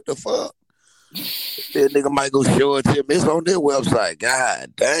 I ain't what the fuck. That nigga might go show it to me. It's on their website.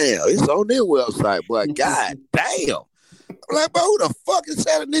 God damn, it's on their website, boy. God damn. I'm like, bro, who the fuck is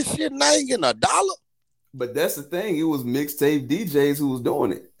selling this shit and I ain't getting $1? But that's the thing. It was mixtape DJs who was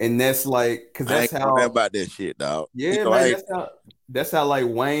doing it, and that's like, because that's how about that shit, dog. Yeah, man. That's how like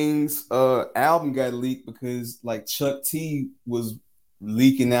Wayne's album got leaked because like Chuck T was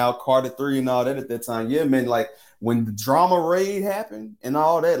leaking out Carter 3 and all that at that time. Yeah, man. Like when the Drama Raid happened and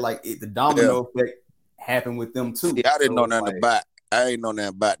all that, like the domino effect happened with them too. See, I didn't know nothing about. I ain't know nothing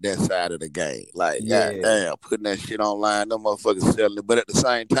about that side of the game. Like, goddamn, putting that shit online, them motherfuckers selling it. But at the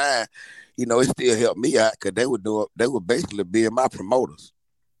same time, it still helped me out because they were basically being my promoters.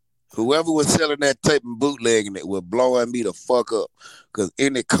 Whoever was selling that tape and bootlegging it was blowing me the fuck up. Because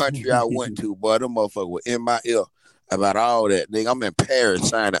any country I went to, boy, them motherfuckers were in my ear about all that. Nigga, I'm in Paris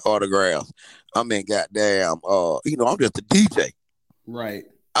signing autographs. I'm in goddamn, I'm just a DJ. Right.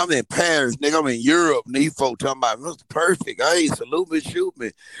 I'm in Paris, nigga. I'm in Europe. And these folks talking about Mr. Perfect. Hey, salute me, shoot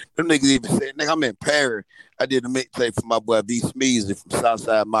me. Them niggas even said, nigga, I'm in Paris. I did a mixtape for my boy B. Smeezy from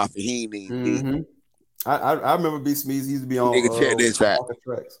Southside Mafia. He ain't even I remember B. Smeeze used to be on Nigga, check this out. Walker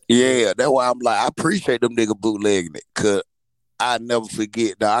Tracks. Yeah, that's why I'm like, I appreciate them nigga bootlegging it, cause I never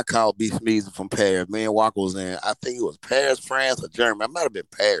forget that I called B. Smeeze from Paris. Me and Walker was in, I think it was Paris, France, or Germany. It might have been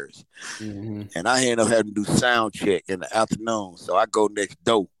Paris. Mm-hmm. And I ended up having to do sound check in the afternoon. So I go next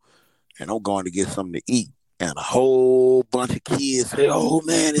door, and I'm going to get something to eat. And a whole bunch of kids say, "Oh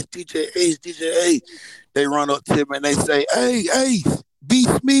man, it's DJ Ace, DJ Ace." They run up to me and they say, "Hey, Ace, B.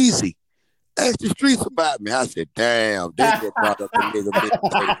 Smeezy, ask the streets about me." I said, "Damn, they just brought up the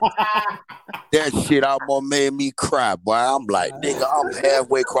nigga." That shit almost made me cry, boy. I'm like, nigga, I'm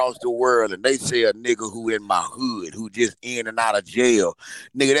halfway across the world, and they say a nigga who in my hood, who just in and out of jail.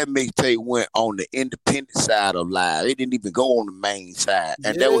 Nigga, that mixtape went on the independent side of live. It didn't even go on the main side,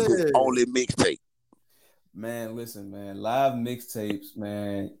 and that was his only mixtape. Man, listen, man, live mixtapes,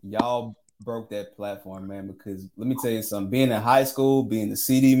 man, y'all broke that platform, man, because let me tell you something, being in high school, being the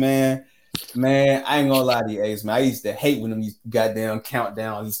CD man, I ain't gonna lie to you, Ace, man, I used to hate when them goddamn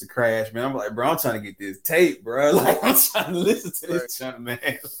countdown used to crash, man. I'm like, bro, I'm trying to get this tape, bro. Like, I'm trying to listen to this junk, man.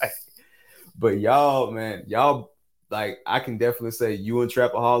 Like, but y'all, man, y'all, like, I can definitely say you and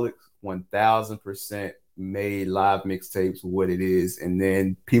Trapaholics 1000% made live mixtapes what it is, and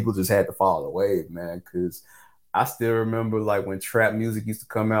then people just had to follow the wave, man, because I still remember like when trap music used to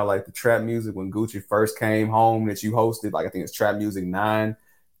come out, like the trap music when Gucci first came home that you hosted, like I think it's Trap Music 9,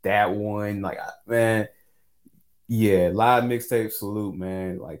 that one, like, man, yeah, live mixtape, salute,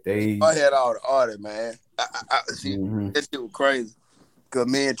 man. Like I had all the artists, man. I see, that shit was crazy, because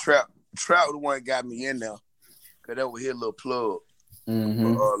me and Trap was the one that got me in there, because that was his little plug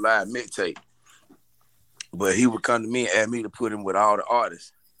for live mixtape. But he would come to me and ask me to put him with all the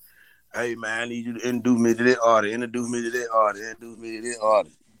artists. Hey, man, I need you to introduce me to that artist, introduce me to that artist, introduce me to that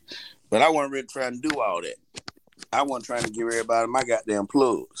artist. But I wasn't really trying to do all that. I wasn't trying to give everybody my goddamn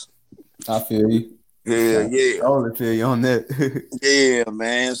plugs. I feel you. Yeah. I only feel you on that. Yeah,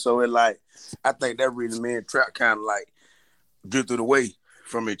 man. So it like, I think that really me and Trap kind of like drifted away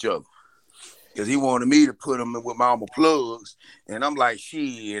from each other. Because he wanted me to put him with all my plugs. And I'm like,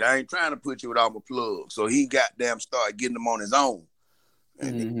 shit, I ain't trying to put you with all my plugs. So he goddamn started getting them on his own.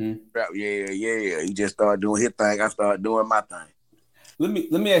 And he just started doing his thing. I started doing my thing. Let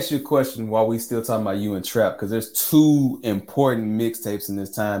me ask you a question while we still talking about you and Trap, because there's two important mixtapes in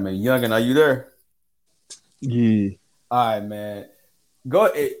this time. And Youngin, are you there? Yeah. All right, man.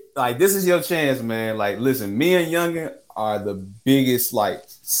 Go, like, this is your chance, man. Like, listen, me and Youngin are the biggest, like,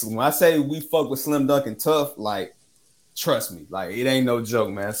 when I say we fuck with Slim Dunk and Tough, like, trust me, like, it ain't no joke,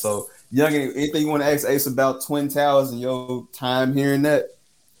 man. So, Youngin, anything you want to ask Ace about Twin Towers and your time hearing that?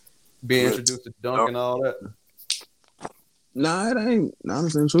 Being introduced to Dunk and all that? Nah, it ain't.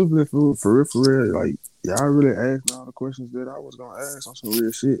 Honestly, truthfully, for real, like, y'all really asked me all the questions that I was gonna ask on some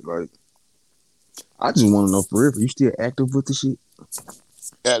real shit. Like, I just want to know for real, you still active with the shit?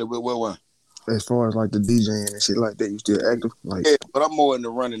 Active with what one? As far as like the DJing and shit like that, you still active? Like, yeah, but I'm more into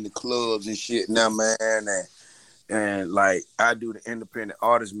running the clubs and shit now, man. And like, I do the independent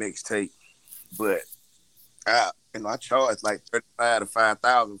artist mixtape, but I charge like $35,000 to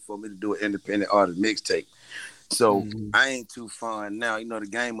 $5,000 for me to do an independent artist mixtape. So I ain't too fun now. You know, the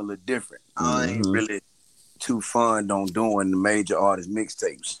game a little different. I ain't really too fun on doing the major artist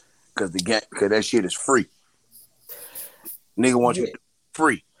mixtapes because that shit is free. Nigga want you to do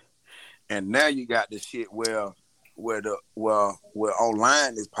free, and now you got this shit where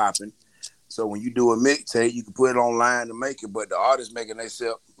online is popping. So when you do a mixtape, you can put it online to make it, but the artists making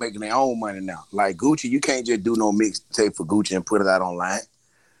their own money now. Like Gucci, you can't just do no mixtape for Gucci and put it out online.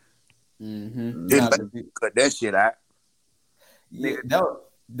 Cut that shit out. Yeah,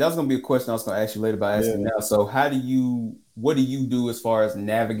 that was gonna be a question I was gonna ask you later, but I asked you now. So what do you do as far as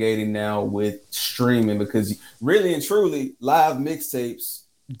navigating now with streaming? Because really and truly, live mixtapes,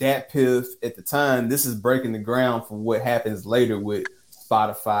 Dat Piff at the time, this is breaking the ground for what happens later with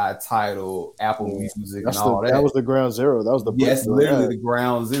Spotify, Tidal, Apple Music, and all that. That was the ground zero. That was the that's literally the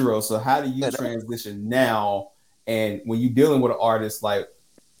ground zero. So how do you transition now? And when you're dealing with an artist, like,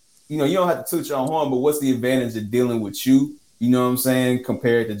 you know, you don't have to toot your own horn, but what's the advantage of dealing with you? You know what I'm saying?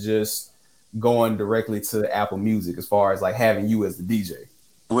 Compared to just going directly to Apple Music, as far as like having you as the DJ.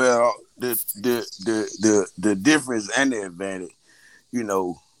 Well, the difference and the advantage, you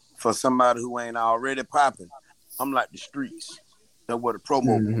know, for somebody who ain't already popping, I'm like the streets. That's where the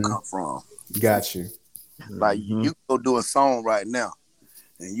promo will come from. Got you. Like you can go do a song right now,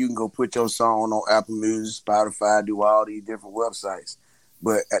 and you can go put your song on Apple Music, Spotify, do all these different websites.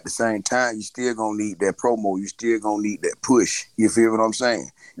 But at the same time, you still gonna need that promo. You still gonna need that push. You feel what I'm saying?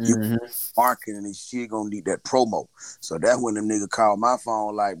 You marketing and still gonna need that promo. So that's when them nigga called my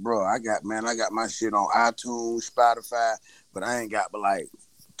phone like, bro, I got my shit on iTunes, Spotify, but I ain't got but like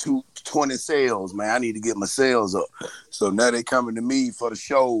 20 sales, man. I need to get my sales up. So now they coming to me for the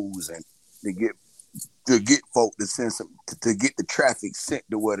shows and to get folk to send some to get the traffic sent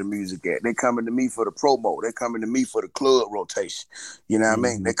to where the music at. They coming to me for the promo. They coming to me for the club rotation. You know what I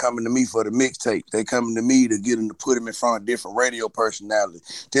mean? They coming to me for the mixtape. They coming to me to get them to put them in front of different radio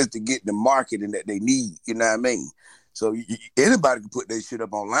personalities just to get the marketing that they need. You know what I mean? So anybody can put their shit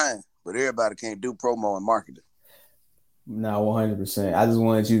up online, but everybody can't do promo and marketing. No, 100%. I just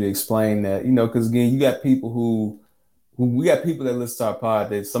wanted you to explain that, because again, you got people we got people that listen to our pod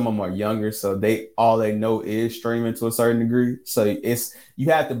that some of them are younger, so all they know is streaming to a certain degree. So you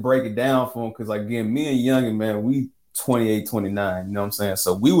have to break it down for them because, like, again, me and Youngin, man, we 28, 29, you know what I'm saying?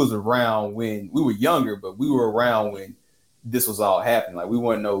 So we was around when we were younger, but we were around when this was all happening. Like, we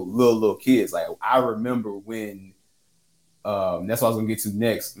weren't no little kids. Like, I remember when that's what I was gonna get to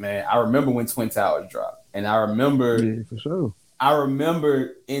next, man. I remember when Twin Towers dropped, and I remember for sure. I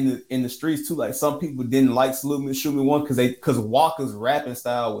remember in the streets too, like some people didn't like Salute Me, Shoot Me One because Walker's rapping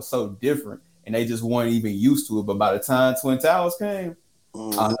style was so different, and they just weren't even used to it. But by the time Twin Towers came,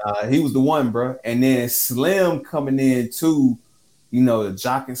 he was the one, bro. And then Slim coming in too, the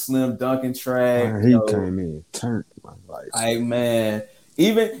Jock and Slim Duncan track. Man, he came in, turned my life. Like, man.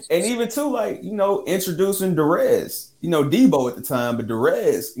 Even too, like, introducing Derez, Debo at the time, but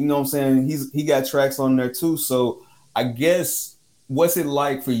Derez, you know what I'm saying? He got tracks on there too. So I guess what's it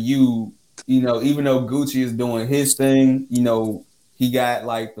like for you, even though Gucci is doing his thing, he got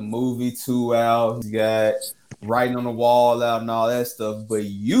like the movie 2 out, he got Writing on the Wall out and all that stuff, but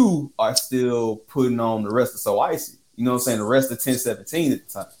you are still putting on the rest of So Icy, you know what I'm saying? The rest of 1017 at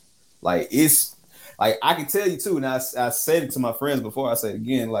the time. Like, it's like, I can tell you too, and I said it to my friends before, I said it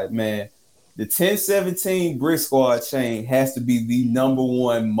again, like, man, the 1017 Brick Squad chain has to be the number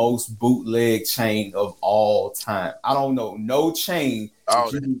one most bootleg chain of all time. I don't know no chain.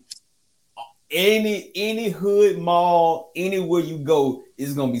 Any hood mall, anywhere you go,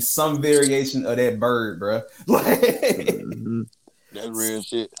 is gonna be some variation of that bird, bro. Like, that's real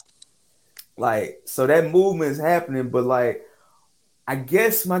shit. Like, so that movement is happening, but like, I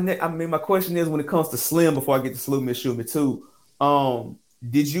guess my question is, when it comes to Slim, before I get to Salute Me, Shoot Me too,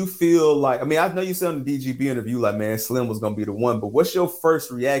 did you feel like, I know you said on the DGB interview, like, man, Slim was going to be the one, but what's your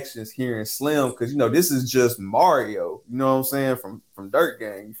first reactions hearing Slim? Because, this is just Mario, you know what I'm saying, from Dirt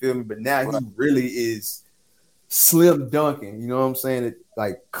Gang, you feel me? But now he really is Slim Duncan, you know what I'm saying? It,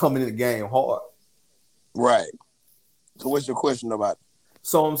 like, coming in the game hard. Right. So what's your question about?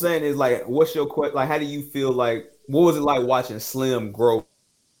 So what I'm saying is, like, what's your question? Like, how do you feel like, what was it like watching Slim grow,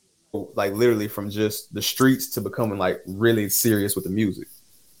 like, literally from just the streets to becoming like really serious with the music?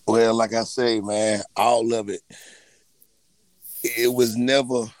 Well, like I say, man, all of it was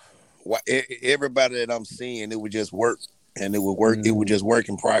never everybody that I'm seeing, it would just work, and it would work. It would just work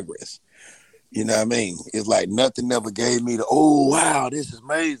in progress. You know what I mean? It's like nothing never gave me oh wow, this is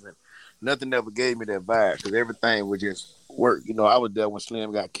amazing. Nothing never gave me that vibe because everything would just work. I was there when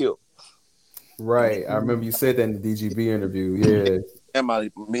Slim got killed. Right. I remember you said that in the DGB interview. Yeah. And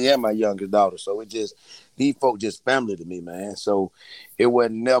me and my youngest daughter. So it just, these folk just family to me, man. So it was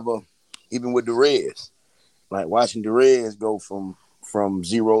never, even with Derez, like watching Derez go from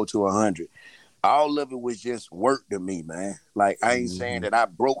 0 to 100. All of it was just work to me, man. Like, I ain't saying that I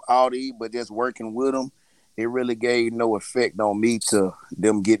broke all these, but just working with them, it really gave no effect on me to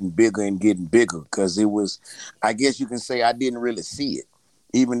them getting bigger and getting bigger. Because it was, I guess you can say I didn't really see it.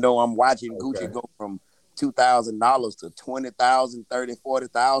 Even though I'm watching Gucci go from $2,000 to $20,000, $30,000,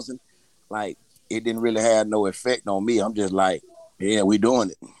 $40,000, like, it didn't really have no effect on me. I'm just like, yeah, we doing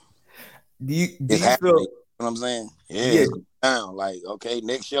it. Do you feel? You know what I'm saying? Yeah. Down. Like, okay,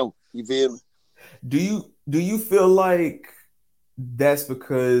 next show. You feel me? Do you feel like that's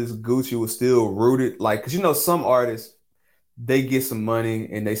because Gucci was still rooted? Like, because some artists, they get some money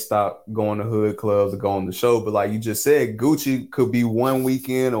and they stop going to hood clubs or go on the show. But like you just said, Gucci could be one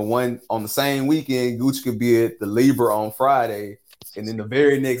weekend or one on the same weekend. Gucci could be at the Libra on Friday, and then the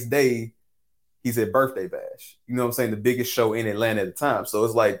very next day, he's at Birthday Bash. You know what I'm saying? The biggest show in Atlanta at the time. So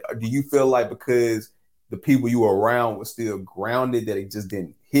it's like, do you feel like because the people you were around were still grounded that it just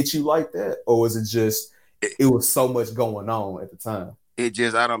didn't hit you like that? Or was it just, it was so much going on at the time? It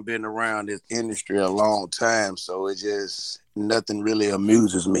just, I done been around this industry a long time, so it just, nothing really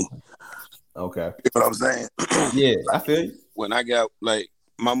amuses me. Okay. You know what I'm saying? Yeah, I feel you. When I got, like,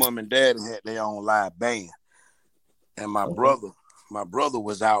 my mom and dad had their own live band, and my brother my brother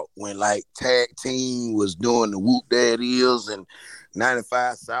was out when like Tag Team was doing the Whoop That Is and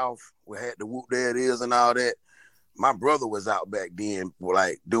 95 South. We had the Whoop That Is and all that. My brother was out back then,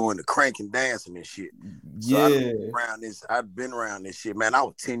 like doing the crank and dancing and shit. So I've been around this shit, man. I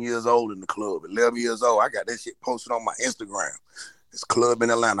was 10 years old in the club, 11 years old. I got that shit posted on my Instagram. This club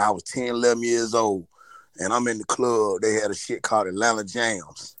in Atlanta. I was 10, 11 years old, and I'm in the club. They had a shit called Atlanta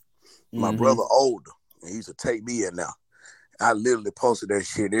Jams. My brother older, and he used to take me in now. I literally posted that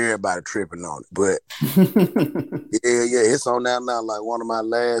shit. Everybody tripping on it. But yeah, it's on there now. Like one of my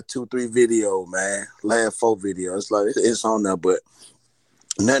last 2-3 videos, man. Last 4 videos. It's like it's on there, but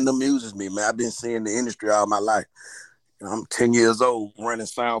nothing amuses me, man. I've been seeing the industry all my life. I'm 10 years old, running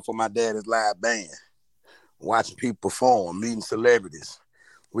sound for my daddy's live band, watching people perform, meeting celebrities.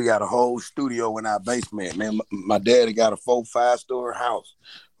 We got a whole studio in our basement, man. My daddy got a 4-5-story house.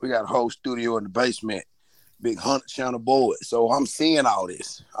 We got a whole studio in the basement. Big 100-channel board. So I'm seeing all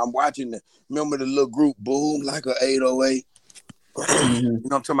this. I'm watching remember the little group Boom Like a 808? You know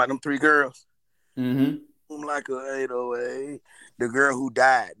what I'm talking about, them 3 girls? Boom Like a 808. The girl who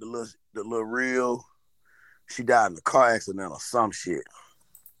died, the little real, she died in a car accident or some shit.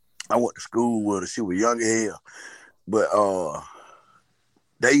 I went to school with her. She was young as hell. But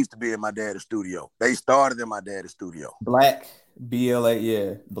they used to be in my daddy's studio. They started in my daddy's studio. Black, BLA,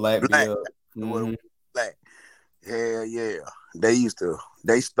 yeah. Black. Black. Hell yeah.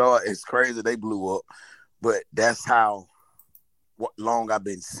 They start, it's crazy, they blew up. But that's how long I've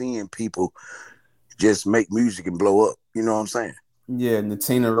been seeing people just make music and blow up. You know what I'm saying? Yeah,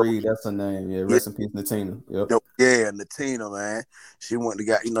 Natina Reed, that's her name. Yeah, rest in peace, Natina. Yep. Yeah, Natina, man. She went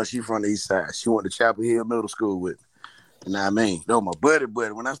to she from the east side. She went to Chapel Hill Middle School with me. You know what I mean? That was my buddy.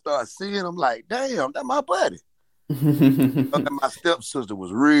 When I started seeing them, like, damn, that's my buddy. My stepsister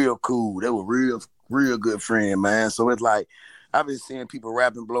was real cool. They were real good friend, man. So it's like I've been seeing people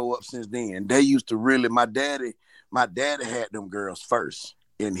rap and blow up since then. They used to really. My daddy had them girls first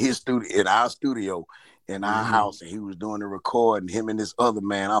in his studio, in our studio, in our house, and he was doing the recording. Him and this other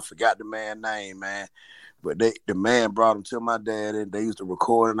man, I forgot the man's name, man. But the man brought them to my dad, and they used to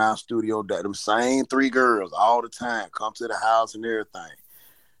record in our studio. That them same 3 girls all the time come to the house and everything.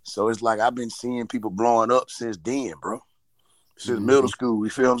 So it's like I've been seeing people blowing up since then, bro. Since middle school,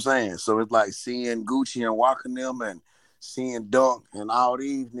 you feel what I'm saying? So it's like seeing Gucci and walking them and seeing Dunk and all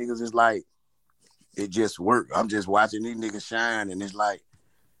these niggas is like, it just worked. I'm just watching these niggas shine, and it's like,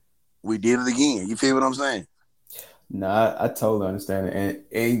 we did it again. You feel what I'm saying? No, I totally understand it.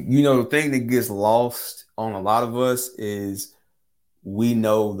 And you know, the thing that gets lost on a lot of us is we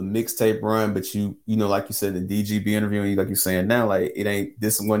know the mixtape run, but you know, like you said, the DGB interviewing, like you're saying now, like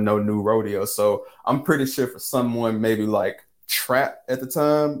this wasn't no new rodeo. So I'm pretty sure for someone maybe like Trap at the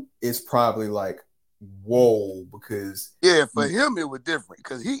time, it's probably like, whoa, because for him it was different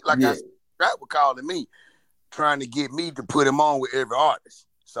because I said, Trap was calling me, trying to get me to put him on with every artist.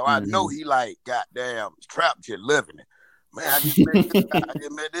 So I know he like, goddamn, Trap just living it. Man, I just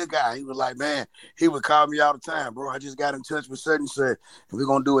met this guy. He was like, man, he would call me all the time, bro. I just got in touch with such and such, and we're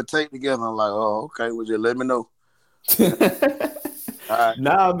gonna do a tape together. I'm like, oh, okay, well, just let me know.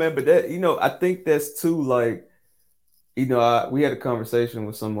 Nah, man, but that, you know, I think that's too, like, you know, we had a conversation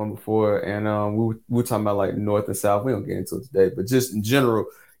with someone before, and we were talking about like North and South. We don't get into it today, but just in general,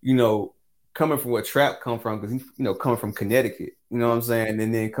 you know, coming from where Trap come from, because you know, coming from Connecticut, you know what I'm saying,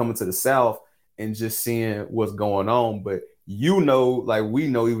 and then coming to the South and just seeing what's going on. But you know, like we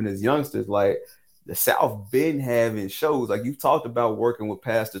know, even as youngsters, like the South been having shows. Like you talked about working with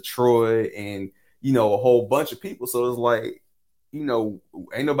Pastor Troy and, you know, a whole bunch of people. So it's like, you know,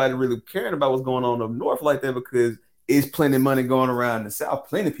 ain't nobody really caring about what's going on up north like that, because it's plenty of money going around in the South,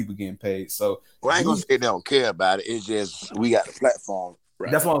 plenty of people getting paid. So I ain't gonna say they don't care about it. It's just we got the platform.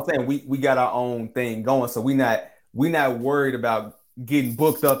 Right. That's what I'm saying. We got our own thing going, so we not worried about getting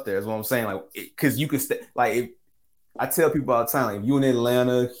booked up there. Is what I'm saying. Like, because you can stay. Like, I tell people all the time, like, if you in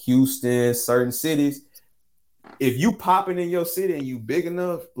Atlanta, Houston, certain cities, if you popping in your city and you big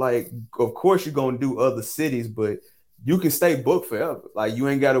enough, like, of course you're gonna do other cities, but you can stay booked forever. Like, you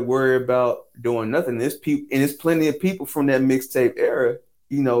ain't got to worry about doing nothing. There's plenty of people from that mixtape era,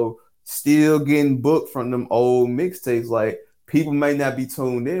 you know, still getting booked from them old mixtapes. Like, people may not be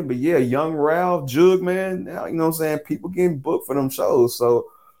tuned in, but yeah, Young Ralph, Jug, man, you know what I'm saying? People getting booked for them shows.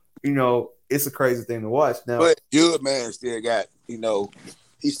 So, you know, it's a crazy thing to watch now. But Jug, man, still got, you know,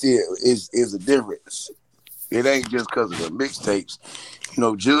 he still is a difference. It ain't just because of the mixtapes. You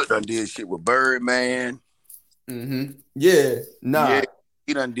know, Jug done did shit with Birdman. Mm-hmm. Yeah, nah. Yeah,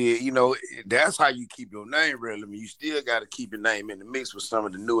 he done did, you know, that's how you keep your name relevant. You still got to keep your name in the mix with some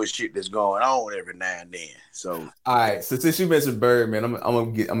of the newest shit that's going on every now and then. So, all right. So since you mentioned Birdman, I'm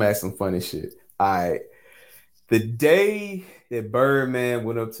gonna ask some funny shit. All right. The day that Birdman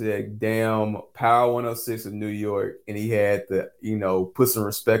went up to that damn Power 106 in New York and he had to, you know, put some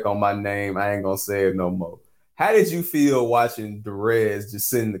respect on my name, I ain't gonna say it no more. How did you feel watching Derez just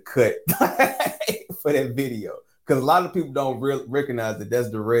sitting the cut for that video? Because a lot of people don't recognize that that's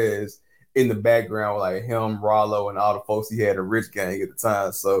Derez in the background, like him, Rollo, and all the folks he had in Rich Gang at the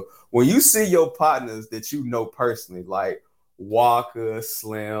time. So when you see your partners that you know personally, like Walker,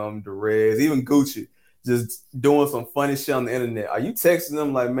 Slim, Derez, even Gucci, just doing some funny shit on the internet, are you texting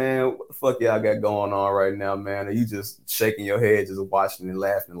them like, man, what the fuck y'all got going on right now, man? Or you just shaking your head, just watching and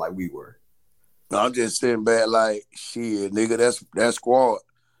laughing like we were? I'm just sitting back like, shit, nigga, that's squad.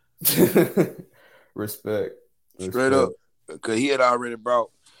 Respect. Straight up. Because he had already brought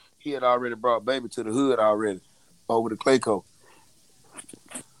Baby to the hood already over to Clayco.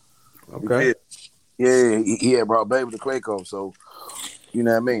 Okay. Yeah, he had brought Baby to Clayco, so you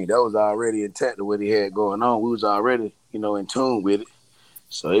know what I mean? That was already intact to what he had going on. We was already, you know, in tune with it.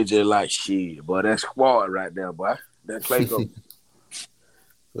 So it just like, shit, boy, that squad right there, boy. That Clayco.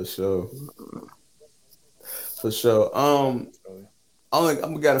 For sure.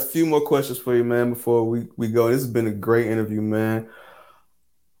 I'm got a few more questions for you, man, before we go. This has been a great interview, man.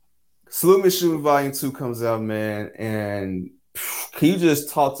 Salute Me Shooting Volume 2 comes out, man, and can you just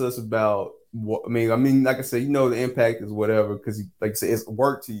talk to us about what I mean, like I said, you know the impact is whatever, because like I said, it's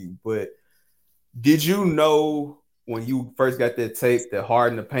work to you, but did you know when you first got that tape that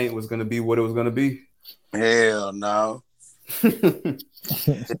Hard in the Paint was gonna be what it was gonna be? Hell no.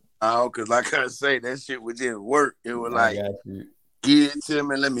 No, because like I say, that shit was just work. It was like, give it to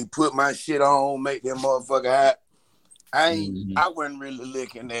me, let me put my shit on, make that motherfucker hot. I wasn't really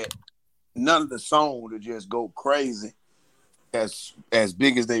looking at none of the songs to just go crazy as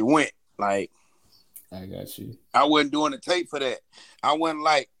big as they went. Like, I got you. I wasn't doing the tape for that. I wasn't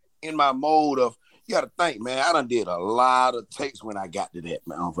like in my mode of, you got to think, man, I done did a lot of tapes when I got to that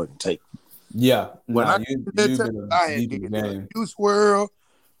motherfucking tape. Yeah. When I did that tape, I had did Juice WRLD,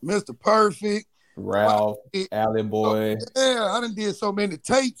 Mr. Perfect, Ralph, Alley Boy. Yeah, I done did so many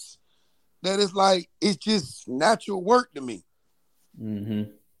tapes that it's like, it's just natural work to me. Mm-hmm.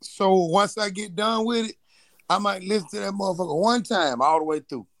 So once I get done with it, I might listen to that motherfucker one time all the way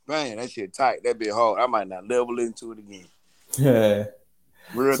through. Man, that shit tight. That be hard. I might not level into it again. Yeah.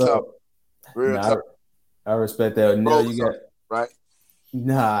 Real talk. I respect that. No, you got right.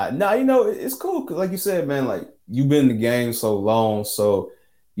 Nah, you know, it's cool because like you said, man, like you've been in the game so long, so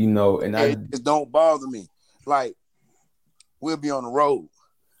you know, and it just don't bother me. Like, we'll be on the road.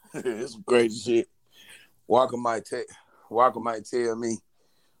 It's some crazy shit. Walker might tell me,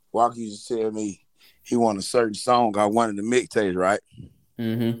 Walker used to tell me he want a certain song. I wanted the mixtapes, right?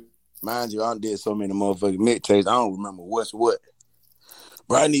 Mm-hmm. Mind you, I did so many motherfucking mixtapes, I don't remember what's what.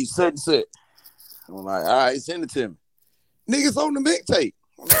 But I need such and such. I'm like, all right, send it to me. Niggas on the mixtape.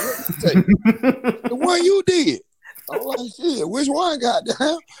 I'm like, what mixtape? The one you did. I'm like, shit, which one,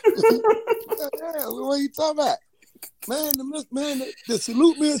 goddamn? What you talking about? Man, the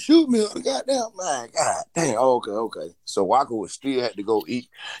Salute Me or Shoot Me, goddamn, man, god damn, okay. So Walker would still have to go eat,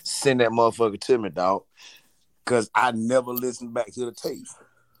 send that motherfucker to me, dog, because I never listened back to the tape.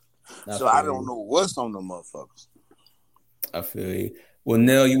 So I don't know what's on them motherfuckers. I feel you. Well,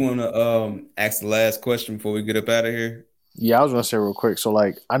 Nell, you want to ask the last question before we get up out of here? Yeah, I was gonna say real quick. So,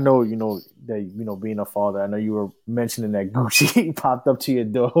 like, I know that being a father. I know you were mentioning that Gucci popped up to your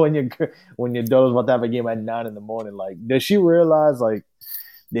door when your daughter was about to have a game at 9 a.m. Like, does she realize like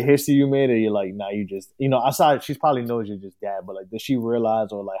the history you made, or you're like, nah, you just outside? She probably knows you're just dad, but like, does she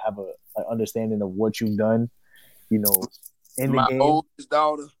realize or like have a understanding of what you've done? In the My game? oldest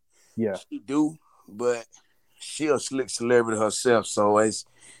daughter, yeah, she do, but she a slick celebrity herself, so it's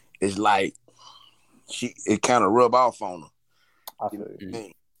like it kind of rub off on her. I feel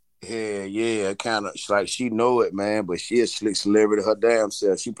you. Yeah, kind of like she know it, man, but she a slick celebrity her damn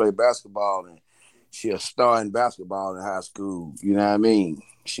self. She play basketball and she a star in basketball in high school. You know what I mean?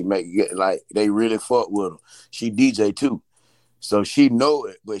 She like they really fuck with her. She DJ too, so she know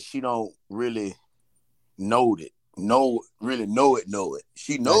it, but she don't really know it. Know it.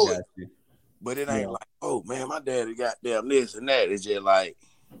 She know it, but it ain't like, oh man, my daddy got damn this and that. It's just like,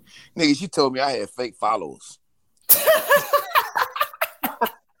 nigga, she told me I had fake followers.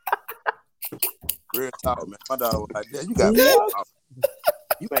 Real talk, man. My daughter was like, Dad, you got fake followers.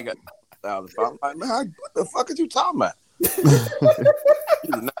 You ain't got 1,000 followers. I'm like, man, what the fuck are you talking about?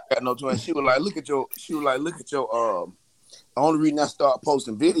 She did not got no 20. She was like, look at your The only reason I started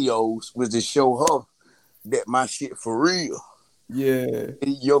posting videos was to show her that my shit for real. Yeah.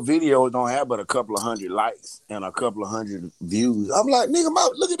 Your videos don't have but a couple of hundred likes and a couple of hundred views. I'm like, nigga,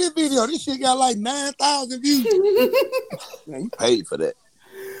 look at this video. This shit got like 9,000 views. Man, you paid for that.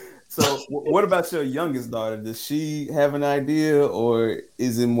 So, what about your youngest daughter? Does she have an idea, or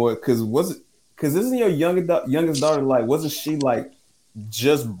is it more? Because isn't your youngest daughter like? Wasn't she like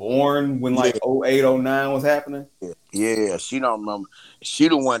just born when like 08, 09 was happening? Yeah, she don't remember. She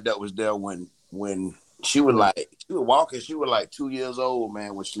the one that was there when she was walking. She was like 2 years old,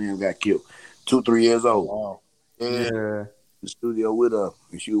 man, when Slim got killed. 2-3 years old. Wow. Yeah. In the studio with her,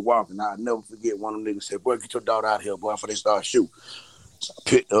 and she was walking. I'll never forget one of them niggas said, "Boy, get your daughter out here, boy," before they start shooting. So I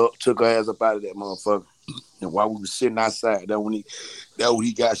picked her up, took her ass up out of that motherfucker. And while we was sitting outside, that when he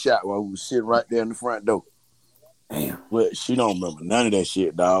got shot, while we was sitting right there in the front door. Damn. But she don't remember none of that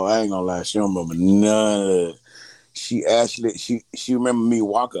shit, dog. I ain't gonna lie, she don't remember none of it. She actually, she remember me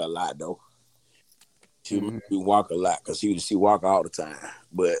Walker a lot, though. She remember me Walker a lot, because she used to see Walker all the time.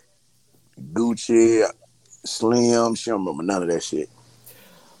 But Gucci, Slim, she don't remember none of that shit.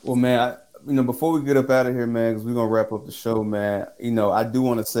 Well, man, before we get up out of here, man, because we're going to wrap up the show, man, I do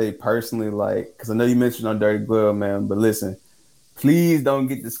want to say personally, like, because I know you mentioned on Dirty Glove, man, but listen, please don't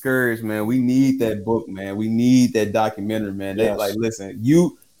get discouraged, man. We need that book, man. We need that documentary, man. Yes. Like, listen,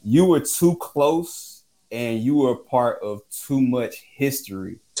 you were too close and you were part of too much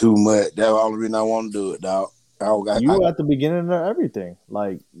history. Too much. That's the only reason I want to do it, dog. You were at the beginning of everything.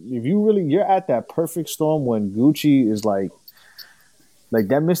 Like, if you're at that perfect storm when Gucci is like that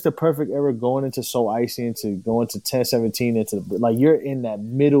Mr. Perfect era going into So Icy, into going to 1017, into like you're in that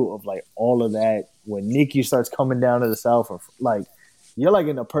middle of like all of that when Nicki starts coming down to the South, or like you're like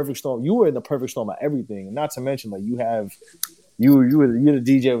in the perfect storm. You were in the perfect storm of everything, and not to mention like you're the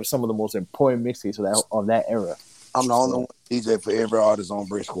DJ with some of the most important mixtapes of that era. I'm the only one DJ for every artist on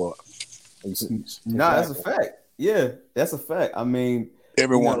Brick Squad. Nah, that's a fact. Yeah, that's a fact. I mean,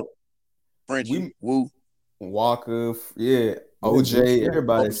 everyone, Frenchie, Wu, Walker, yeah, OJ,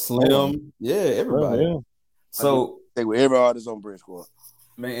 everybody, Slim, yeah, everybody. Yeah. So they were every artist on Brick Squad.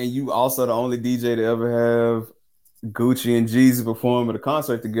 Man, and you also the only DJ to ever have Gucci and Jeezy perform at a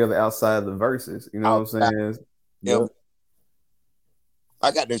concert together outside of the verses. You know what I'm saying? Yeah.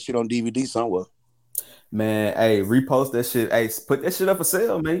 I got that shit on DVD somewhere. Man, hey, repost that shit. Hey, put that shit up for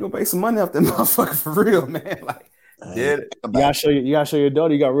sale, man. You gonna make some money off that motherfucker for real, man. Like, you gotta show your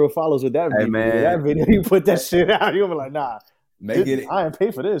daughter you got real followers with that video. Hey, man. That video, you put that shit out, you're gonna be like, nah. I ain't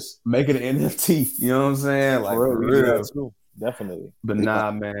pay for this. Make it an NFT. You know what I'm saying? Like, for real. Too. Definitely. But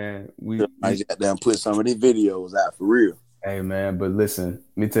nah, man. I got down put some of these videos out for real. Hey, man, but listen,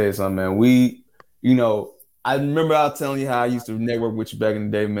 let me tell you something, man. I remember I was telling you how I used to network with you back in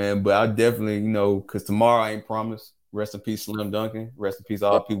the day, man, but I definitely, because tomorrow I ain't promised. Rest in peace, Slim Duncan. Rest in peace,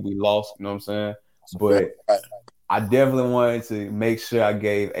 all the people we lost. You know what I'm saying? But I definitely wanted to make sure I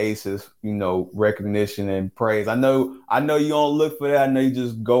gave Aces, recognition and praise. I know you don't look for that. I know you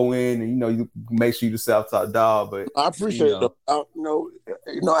just go in and, you make sure you the South Top dog. But I appreciate it. I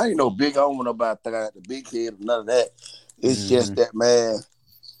ain't no big omen about that, the big head, none of that. It's just that, man,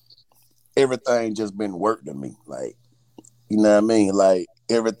 everything just been work to me. Like, you know what I mean? Like,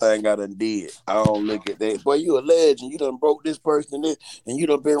 everything I done did. I don't look at that. Boy, you a legend. You done broke this person and you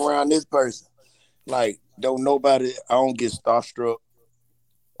done been around this person. Like, I don't get starstruck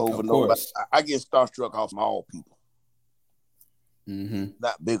over nobody. I get starstruck off small people. Mm-hmm.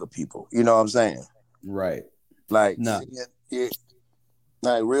 Not bigger people. You know what I'm saying? Right. Like,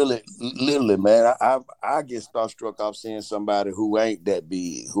 like really, literally, man, I get starstruck off seeing somebody who ain't that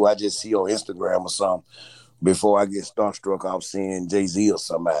big, who I just see on Instagram or something, before I get starstruck off seeing Jay-Z or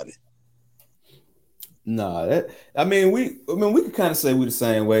somebody. Nah, we could kind of say we the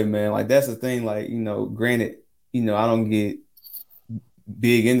same way, man. Like, that's the thing. Like, granted, I don't get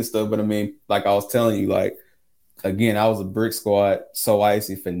big into stuff, but I mean, like I was telling you, like, again, I was a Brick Squad So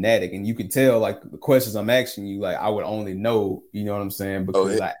Icy fanatic, and you can tell, like, the questions I'm asking you, like, I would only know, you know what I'm saying?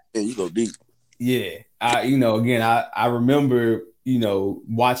 Because you go deep. Yeah, I remember,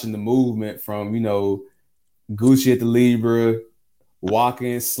 watching the movement from, Gucci at the Libra,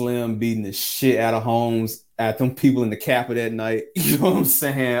 Walking Slim beating the shit out of Holmes at them people in the Kappa that night. You know what I'm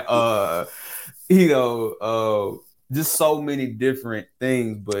saying? Just so many different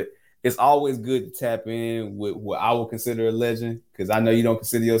things, but it's always good to tap in with what I would consider a legend, because I know you don't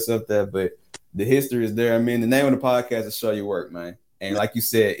consider yourself that, but the history is there. I mean, the name of the podcast is Show Your Work, man. And like you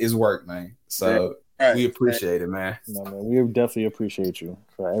said, it's work, man. So we appreciate it, man. No, man, we definitely appreciate you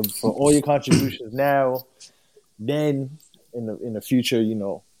for all your contributions now, then, in the future,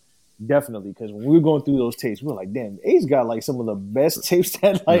 definitely. Because when we were going through those tapes, we were like, damn, Ace got like some of the best tapes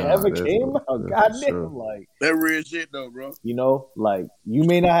that like ever came out. Goddamn, like that real shit though, bro. You know, like you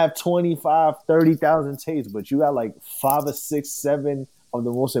may not have 25, 30,000 tapes, but you got like 5 or 6, 7 of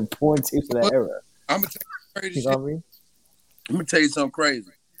the most important tapes of that era. I'm gonna tell you crazy You know what I mean? I'm gonna tell you something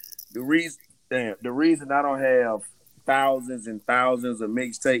crazy. The reason I don't have thousands and thousands of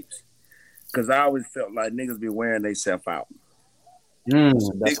mixtapes, because I always felt like niggas be wearing themselves out.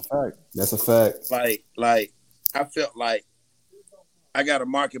 That's a fact. That's a fact. Like I felt like I gotta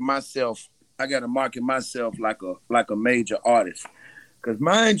market myself. I gotta market myself like a major artist. Cause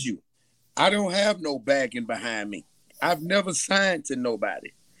mind you, I don't have no backing behind me. I've never signed to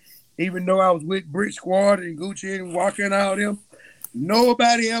nobody. Even though I was with Brick Squad and Gucci and Walker and all them,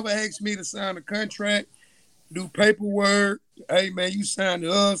 nobody ever asked me to sign a contract, do paperwork. Hey man, you signed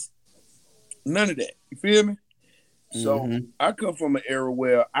to us. None of that. You feel me? So I come from an era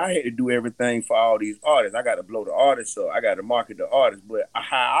where I had to do everything for all these artists. I got to blow the artists up. I got to market the artists. But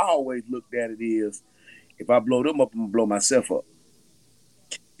how I always looked at it is, if I blow them up, I'm going to blow myself up.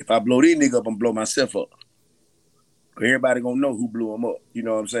 If I blow these niggas up, I'm going to blow myself up. Because everybody going to know who blew them up. You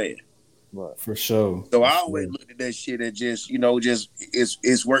know what I'm saying? Right. For sure. So I always looked at that shit as just, it's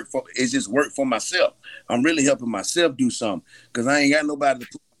just work for myself. I'm really helping myself do something. Because I ain't got nobody to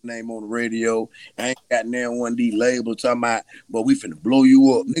put name on the radio. I ain't got now one of these labels talking about, but we finna blow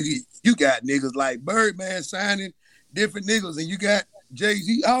you up. Nigga, you got niggas like Birdman signing different niggas, and you got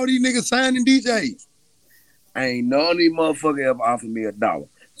Jay-Z, all these niggas signing DJs. Ain't none of these motherfuckers ever offered me $1.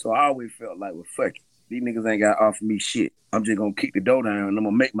 So I always felt like, well, fuck it. These niggas ain't got to offer me shit. I'm just gonna kick the door down and I'm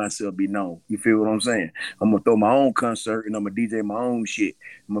gonna make myself be known. You feel what I'm saying? I'm gonna throw my own concert and I'm gonna DJ my own shit.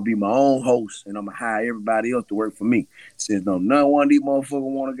 I'm gonna be my own host and I'm gonna hire everybody else to work for me. Since none one of these motherfuckers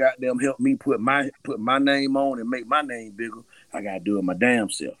wanna goddamn help me put my name on and make my name bigger, I gotta do it my damn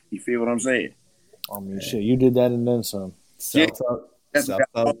self. You feel what I'm saying? I mean, shit, you did that and then some. South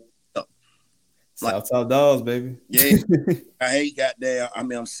South Dogs, baby. Yeah, I hate goddamn. I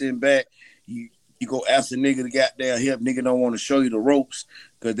mean, I'm sitting back. You go ask a nigga to goddamn help. Nigga don't want to show you the ropes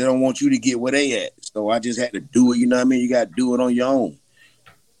because they don't want you to get where they at. So I just had to do it. You know what I mean? You got to do it on your own.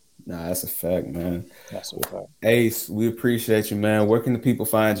 Nah, that's a fact, man. That's a fact. Ace, we appreciate you, man. Where can the people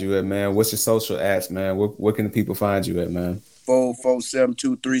find you at, man? What's your social apps, man? Where can the people find you at, man?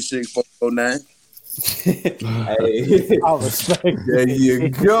 447-236-449. Hey, I respect. There you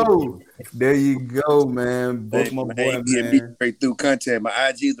go. There you go, man. Book my boy, man. Straight through contact. My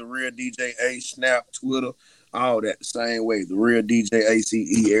IG, The Real DJ Ace, Snap, Twitter, all that the same way. The Real DJ ACE,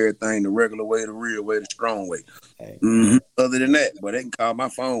 everything the regular way, the real way, the strong way. Hey. Other than that, but they can call my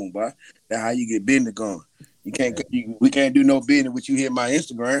phone, boy. That's how you get business going. We can't do no business with you here my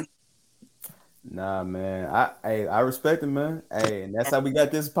Instagram. Nah, man. I respect it, man. Hey, and that's how we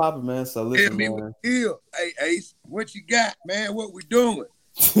got this popping, man. So listen, man. Hey, Ace, what you got, man? What we doing?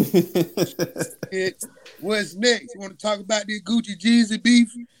 What's next? You want to talk about this Gucci Jeezy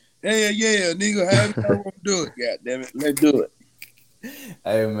beef? Yeah, nigga. How you want to do it? God damn it, let's do it.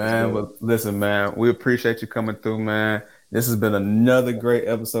 Hey, man. But listen, man. We appreciate you coming through, man. This has been another great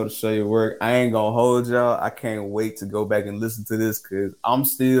episode of Show Your Work. I ain't gonna hold y'all. I can't wait to go back and listen to this because I'm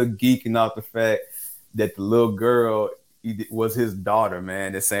still geeking off the fact that the little girl was his daughter,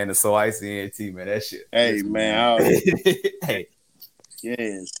 man. That's saying the So Icy NT, man. That shit. Hey, man. Hey.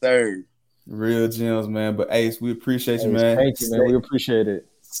 Yes, sir. Real gems, man. But Ace, we appreciate you, man. Thank you, man. We appreciate it.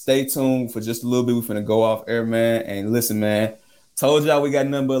 Stay tuned for just a little bit. We're finna go off air, man. And listen, man. Told y'all we got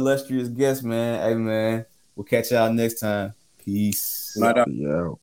nothing but illustrious guests, man. Hey, man. We'll catch y'all next time. Peace. Bye. Yeah.